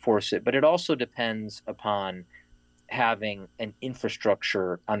laws to enforce it, but it also depends upon having an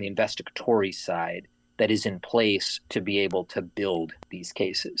infrastructure on the investigatory side that is in place to be able to build these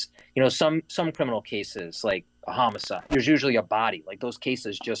cases. Some criminal cases, like a homicide, there's usually a body. Like those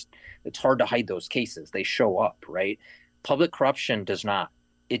cases, it's hard to hide those cases. They show up, right? Public corruption does not.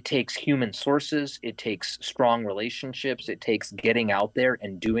 It takes human sources. It takes strong relationships. It takes getting out there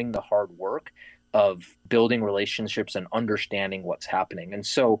and doing the hard work of building relationships and understanding what's happening. And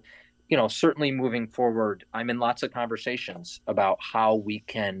so, certainly moving forward, I'm in lots of conversations about how we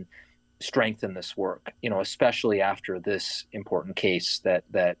can strengthen this work, especially after this important case that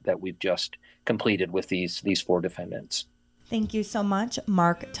we've just completed with these 4 defendants. Thank you so much,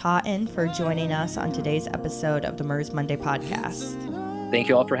 Mark Totten, for joining us on today's episode of the MIRS Monday podcast. Thank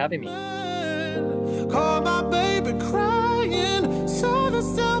you all for having me. Call my baby crying, saw the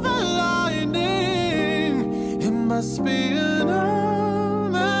silver lining. It must be an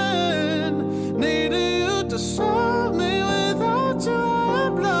omen. Needed you to show me without you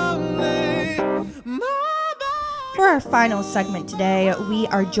I'm lonely. For our final segment today, we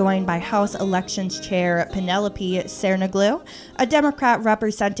are joined by House Elections Chair Penelope Tsernoglou, a Democrat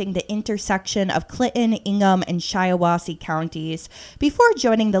representing the intersection of Clinton, Ingham, and Shiawassee counties. Before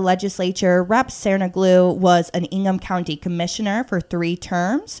joining the legislature, Rep. Tsernoglou was an Ingham County Commissioner for 3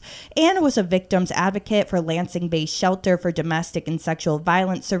 terms and was a victim's advocate for Lansing-based shelter for domestic and sexual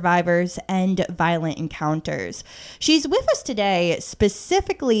violence survivors and violent encounters. She's with us today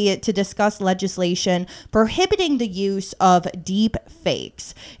specifically to discuss legislation prohibiting the use of deep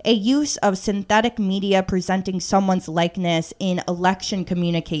fakes, a use of synthetic media presenting someone's likeness in election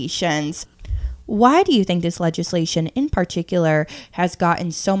communications. Why do you think this legislation in particular has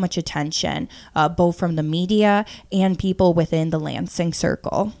gotten so much attention, both from the media and people within the Lansing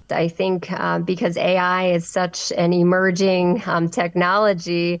circle? I think because AI is such an emerging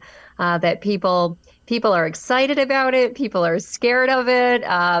technology that people are excited about it, people are scared of it,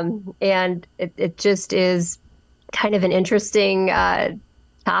 and it just is kind of an interesting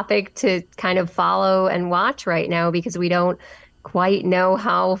topic to kind of follow and watch right now because we don't quite know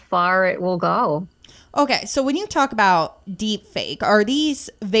how far it will go. Okay, so when you talk about deep fake, are these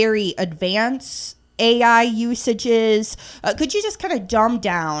very advanced AI usages? Could you just kind of dumb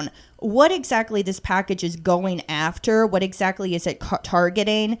down what exactly this package is going after? What exactly is it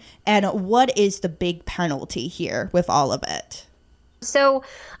targeting? And what is the big penalty here with all of it? So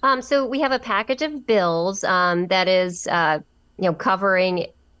we have a package of bills that is, covering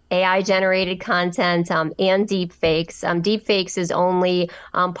AI-generated content and deep fakes. Deep fakes is only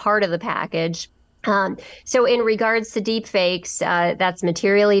part of the package. So in regards to deep fakes, that's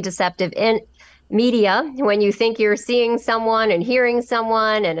materially deceptive in media. When you think you're seeing someone and hearing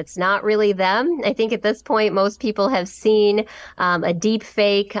someone and it's not really them. I think at this point, most people have seen a deep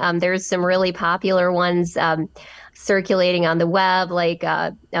fake. There's some really popular ones circulating on the web, like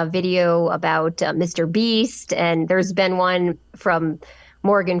a video about Mr. Beast. And there's been one from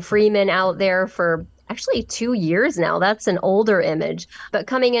Morgan Freeman out there for actually 2 years now. That's an older image. But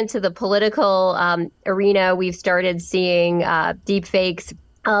coming into the political arena, we've started seeing deep fakes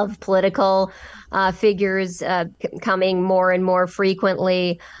of political figures coming more and more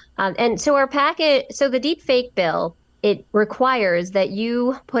frequently. And so the deep fake bill, it requires that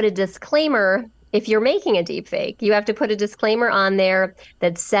you put a disclaimer. If you're making a deep fake, you have to put a disclaimer on there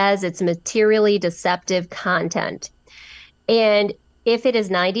that says it's materially deceptive content. And if it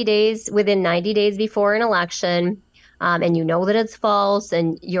is within 90 days before an election, and you know that it's false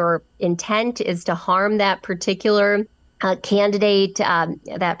and your intent is to harm that particular candidate,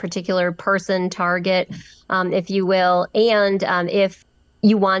 that particular person, target, if you will, and if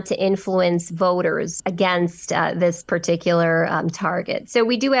you want to influence voters against this particular target. So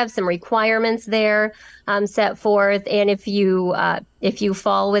we do have some requirements there set forth, and if you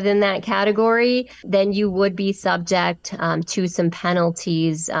fall within that category, then you would be subject to some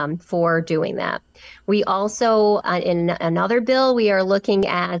penalties for doing that. We also, in another bill, we are looking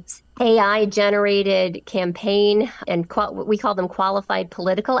at AI-generated campaign, and we call them qualified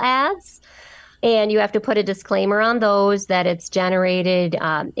political ads. And you have to put a disclaimer on those that it's generated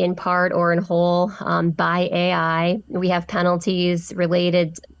in part or in whole by AI. We have penalties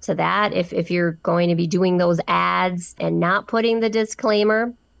related to that if you're going to be doing those ads and not putting the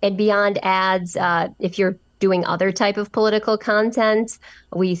disclaimer. And beyond ads, if you're doing other type of political content,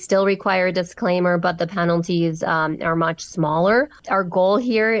 we still require a disclaimer, but the penalties are much smaller. Our goal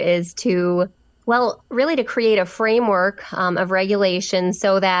here is to really to create a framework of regulation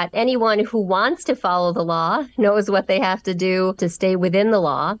so that anyone who wants to follow the law knows what they have to do to stay within the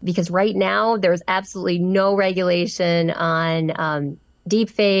law. Because right now, there's absolutely no regulation on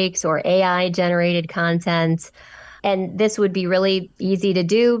deepfakes or AI-generated content. And this would be really easy to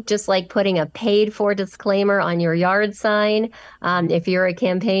do, just like putting a paid-for disclaimer on your yard sign. If you're a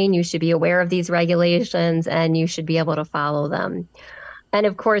campaign, you should be aware of these regulations and you should be able to follow them. And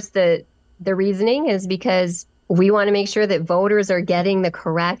of course, the reasoning is because we want to make sure that voters are getting the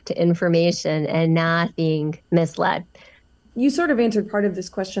correct information and not being misled. You sort of answered part of this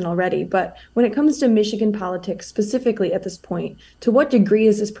question already, but when it comes to Michigan politics specifically at this point, to what degree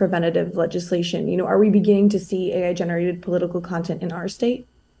is this preventative legislation? Are we beginning to see AI-generated political content in our state?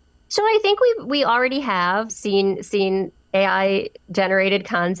 So I think we already have seen AI-generated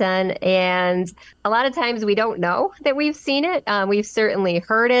content, and a lot of times we don't know that we've seen it. We've certainly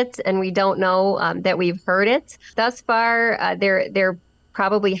heard it, and we don't know that we've heard it. Thus far, there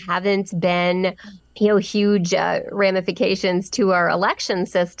probably haven't been huge ramifications to our election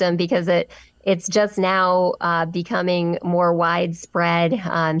system because it's just now becoming more widespread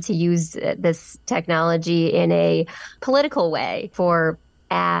to use this technology in a political way for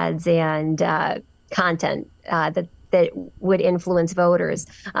ads and content that would influence voters.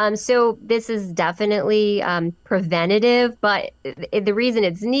 So this is definitely preventative, but the reason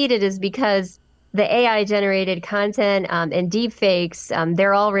it's needed is because the AI-generated content and deepfakes,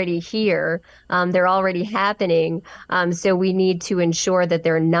 they're already here. They're already happening. So we need to ensure that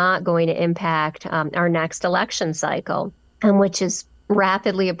they're not going to impact our next election cycle, which is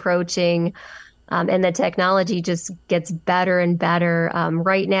rapidly approaching. And the technology just gets better and better.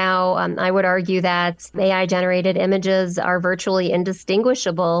 Right now, I would argue that AI-generated images are virtually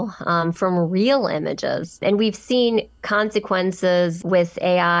indistinguishable from real images. And we've seen consequences with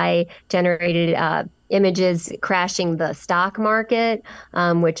AI-generated images crashing the stock market,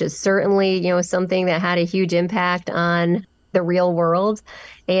 which is certainly, something that had a huge impact on the real world.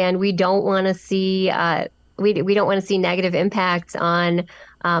 And we don't want to see we don't want to see negative impacts on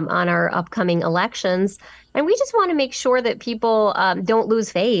our upcoming elections. And we just want to make sure that people don't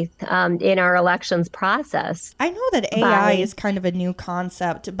lose faith in our elections process. I know that AI is kind of a new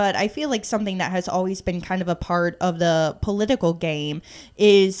concept, but I feel like something that has always been kind of a part of the political game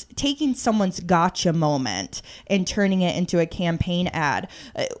is taking someone's gotcha moment and turning it into a campaign ad.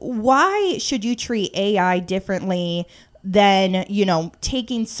 Why should you treat AI differently than,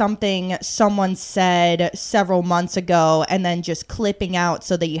 taking something someone said several months ago and then just clipping out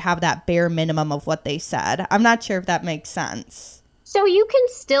so that you have that bare minimum of what they said? I'm not sure if that makes sense. So you can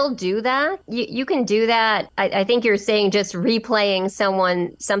still do that. You can do that. I think you're saying just replaying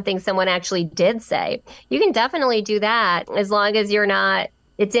something someone actually did say. You can definitely do that as long as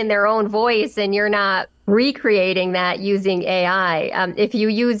it's in their own voice and you're not recreating that using AI. If you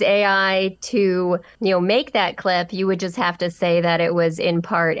use AI to, make that clip, you would just have to say that it was in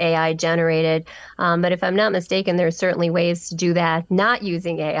part AI generated. But if I'm not mistaken, there's certainly ways to do that not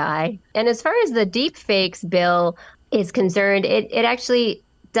using AI. And as far as the deepfakes bill is concerned, it actually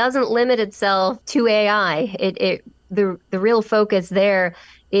doesn't limit itself to AI. The real focus there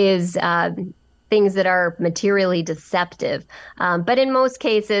is things that are materially deceptive. But in most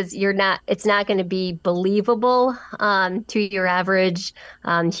cases, it's not going to be believable to your average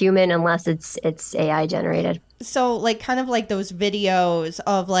human unless it's AI generated. So kind of like those videos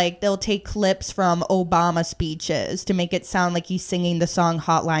of they'll take clips from Obama speeches to make it sound like he's singing the song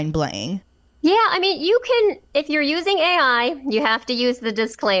Hotline Bling. Yeah, I mean, you can, if you're using AI, you have to use the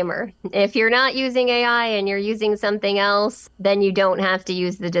disclaimer. If you're not using AI and you're using something else, then you don't have to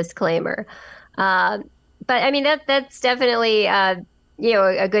use the disclaimer. But I mean, that's definitely, a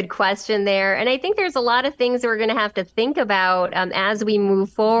good question there. And I think there's a lot of things that we're going to have to think about as we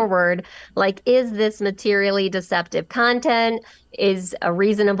move forward. Is this materially deceptive content? Is a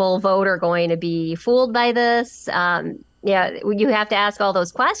reasonable voter going to be fooled by this? You have to ask all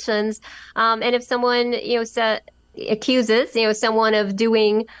those questions. And if someone, accuses, someone of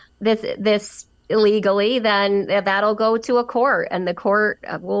doing this illegally, then that'll go to a court, and the court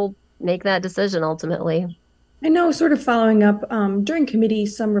will make that decision ultimately. I know, sort of following up, during committee,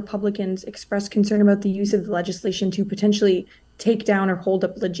 some Republicans expressed concern about the use of the legislation to potentially take down or hold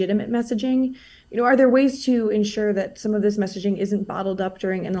up legitimate messaging. Are there ways to ensure that some of this messaging isn't bottled up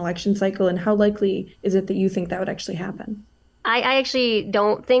during an election cycle? And how likely is it that you think that would actually happen? I actually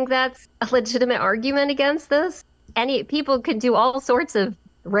don't think that's a legitimate argument against this. People could do all sorts of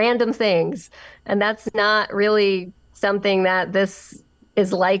random things. And that's not really something that this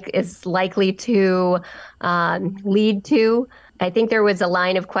is likely to lead to. I think there was a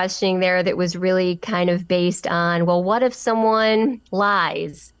line of questioning there that was really kind of based on, well, what if someone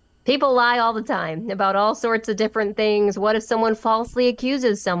lies? People lie all the time about all sorts of different things. What if someone falsely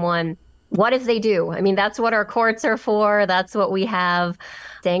accuses someone? What if they do? I mean, that's what our courts are for. That's what we have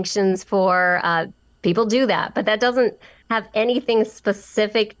sanctions for. People do that, but that doesn't have anything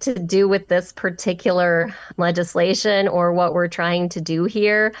specific to do with this particular legislation or what we're trying to do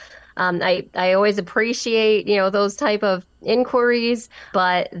here. I always appreciate, those type of inquiries,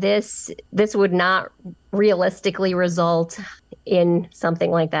 but this would not realistically result in something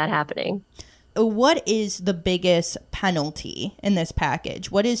like that happening. What is the biggest penalty in this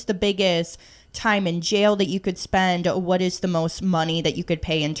package? What is the biggest time in jail that you could spend? What is the most money that you could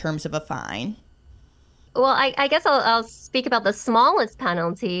pay in terms of a fine? Well, I guess I'll speak about the smallest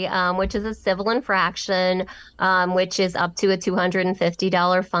penalty, which is a civil infraction, which is up to a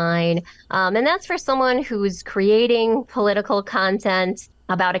 $250 fine. And that's for someone who's creating political content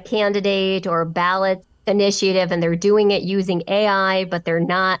about a candidate or ballot initiative, and they're doing it using AI, but they're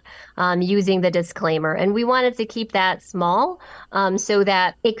not using the disclaimer. And we wanted to keep that small so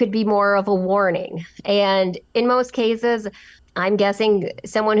that it could be more of a warning. And in most cases, I'm guessing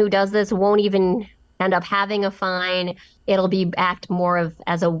someone who does this won't even end up having a fine. It'll be act more of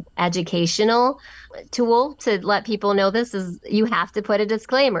as a educational tool to let people know you have to put a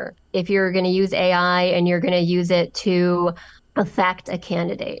disclaimer if you're going to use AI and you're going to use it to affect a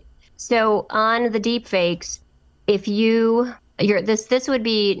candidate. So on the deepfakes, if this would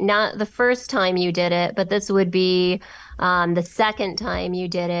be not the first time you did it, but this would be the second time you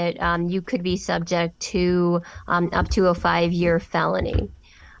did it, you could be subject to up to a 5-year felony.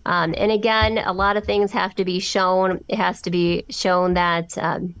 And again, a lot of things have to be shown. It has to be shown that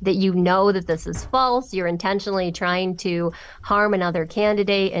that this is false. You're intentionally trying to harm another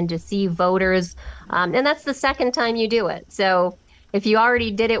candidate and deceive voters. And that's the second time you do it. So if you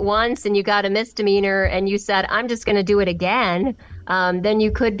already did it once and you got a misdemeanor and you said, I'm just going to do it again, then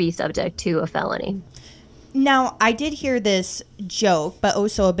you could be subject to a felony. Now, I did hear this joke, but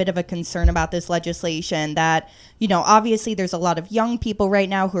also a bit of a concern about this legislation that, obviously there's a lot of young people right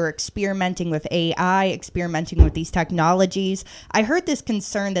now who are experimenting with AI, experimenting with these technologies. I heard this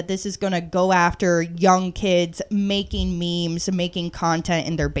concern that this is going to go after young kids making memes, making content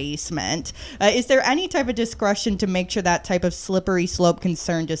in their basement. Is there any type of discretion to make sure that type of slippery slope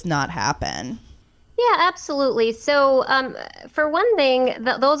concern does not happen? Yeah, absolutely. So for one thing,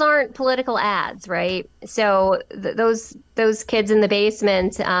 those aren't political ads, right? So those kids in the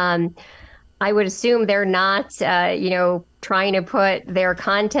basement, I would assume they're not, trying to put their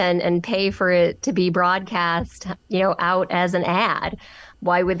content and pay for it to be broadcast, out as an ad.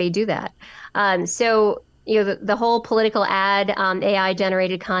 Why would they do that? So the whole political ad,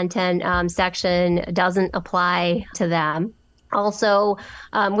 AI-generated content section doesn't apply to them. Also,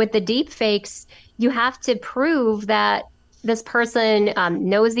 with the deep fakes, you have to prove that this person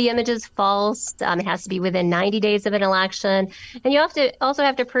knows the image is false. It has to be within 90 days of an election. And you also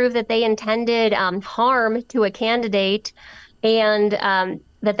have to prove that they intended harm to a candidate and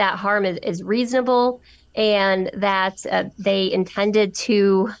that harm is reasonable and that they intended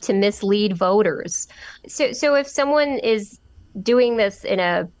to mislead voters. So if someone is doing this in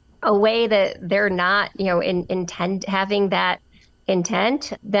a way that they're not, having that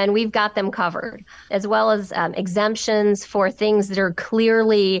intent, then we've got them covered, as well as exemptions for things that are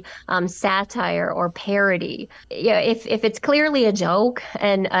clearly satire or parody. If it's clearly a joke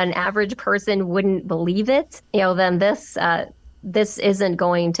and an average person wouldn't believe it, then this isn't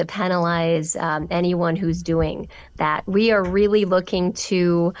going to penalize anyone who's doing that. We are really looking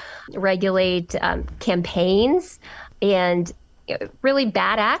to regulate campaigns and really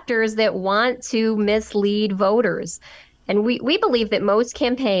bad actors that want to mislead voters. And we believe that most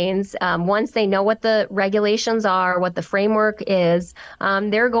campaigns, once they know what the regulations are, what the framework is,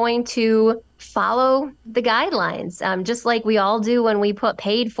 they're going to follow the guidelines, just like we all do when we put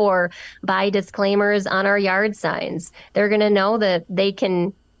paid for by disclaimers on our yard signs. They're going to know that they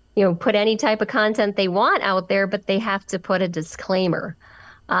can, put any type of content they want out there, but they have to put a disclaimer.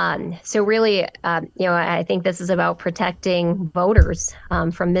 So really, I think this is about protecting voters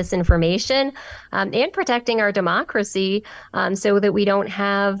from misinformation and protecting our democracy so that we don't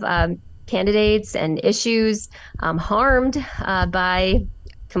have candidates and issues harmed by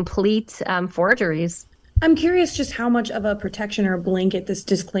complete forgeries. I'm curious just how much of a protection or a blanket this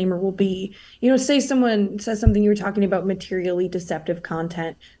disclaimer will be. Say someone says something, you were talking about materially deceptive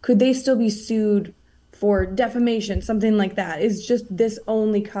content. Could they still be sued for defamation, something like that. Is just this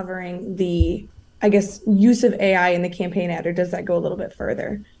only covering the, I guess, use of AI in the campaign ad, or does that go a little bit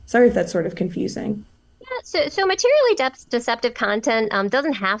further? Sorry if that's sort of confusing. So materially deceptive content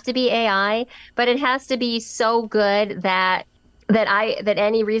doesn't have to be AI, but it has to be so good that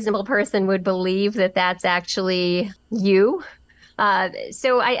any reasonable person would believe that that's actually you.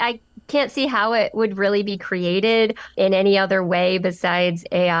 So I can't see how it would really be created in any other way besides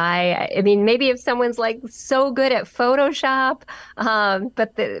AI. I mean, maybe if someone's like so good at Photoshop,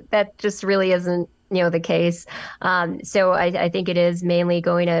 but that just really isn't, the case. So I think it is mainly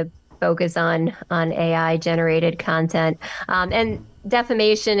going to focus on AI generated content. And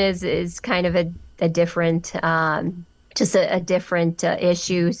defamation is kind of a different, just a different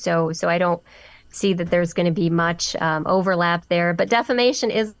issue. So I don't see that there's going to be much overlap there. But defamation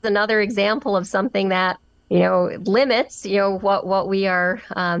is another example of something that, limits, what we are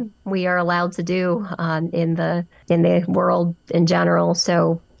allowed to do in the world in general.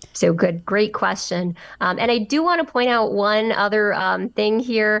 So great question. And I do want to point out one other thing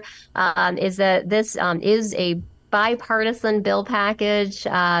here is that this is a bipartisan bill package.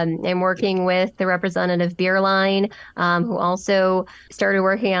 I'm working with the Representative Bierlein, who also started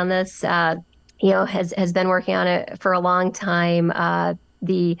working on this, has been working on it for a long time,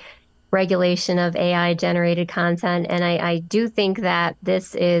 the regulation of AI generated content. And I do think that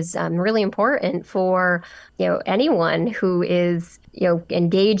this is really important for, anyone who is,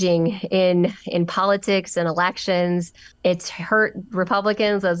 engaging in politics and elections. It's hurt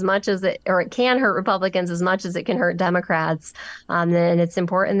Republicans as much as it can hurt Republicans as much as it can hurt Democrats. And it's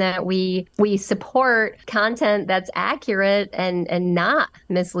important that we support content that's accurate and not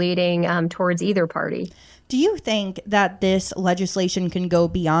misleading towards either party. Do you think that this legislation can go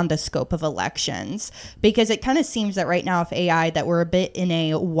beyond the scope of elections? Because it kind of seems that right now with AI that we're a bit in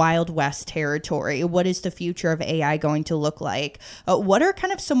a Wild West territory. What is the future of AI going to look like? What are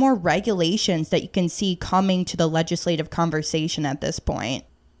kind of some more regulations that you can see coming to the legislative conversation at this point?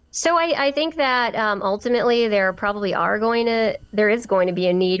 So I think that ultimately there is going to be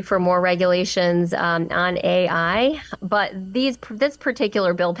a need for more regulations on AI, but this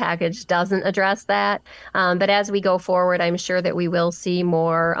particular bill package doesn't address that. But as we go forward, I'm sure that we will see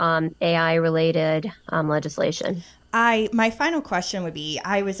more AI related legislation. My final question would be,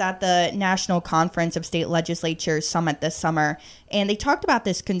 I was at the National Conference of State Legislatures Summit this summer, and they talked about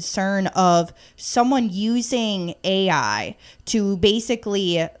this concern of someone using AI to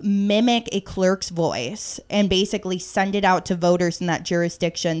basically mimic a clerk's voice and basically send it out to voters in that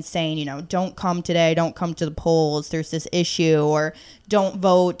jurisdiction saying, don't come today, don't come to the polls, there's this issue, or don't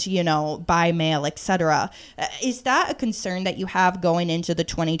vote, by mail, etc. Is that a concern that you have going into the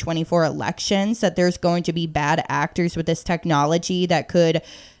 2024 elections, that there's going to be bad actors with this technology that could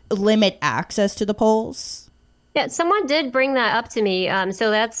limit access to the polls? Yeah, someone did bring that up to me.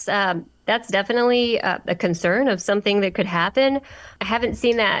 So that's definitely a concern of something that could happen. I haven't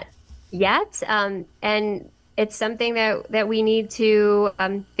seen that yet. And it's something that we need to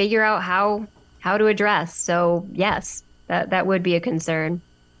figure out how to address. So yes, that would be a concern.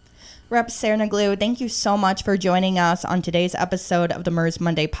 Rep. Tsernoglou, thank you so much for joining us on today's episode of the MIRS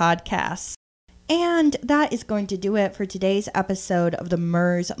Monday podcast. And that is going to do it for today's episode of the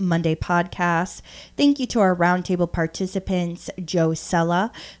MIRS Monday podcast. Thank you to our roundtable participants, Joe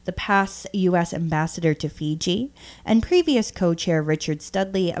Cella, the past U.S. ambassador to Fiji, and previous co-chair Richard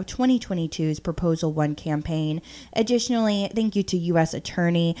Studley of 2022's Proposal 1 campaign. Additionally, thank you to U.S.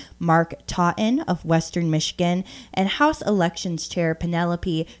 Attorney Mark Totten of Western Michigan and House Elections Chair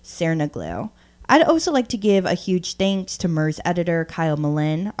Penelope Tsernoglou. I'd also like to give a huge thanks to MIRS editor Kyle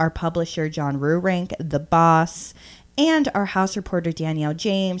Malin, our publisher John Rurank, the boss, and our House reporter Danielle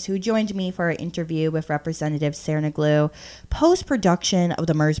James, who joined me for our interview with Representative Tsernoglou. Post-production of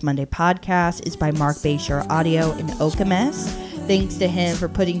the MIRS Monday podcast is by Mark Bayshore Audio in Okemos. Thanks to him for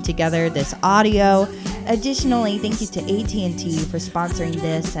putting together this audio. Additionally, thank you to AT&T for sponsoring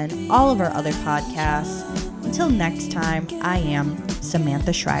this and all of our other podcasts. Until next time, I am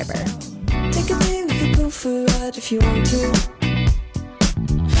Samantha Schreiber. Take a day, we can go for a ride if you want to.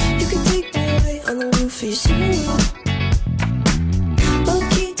 You can take me away on the roof of your city. Low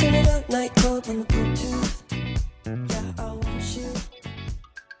key, turn it up, nightclub on the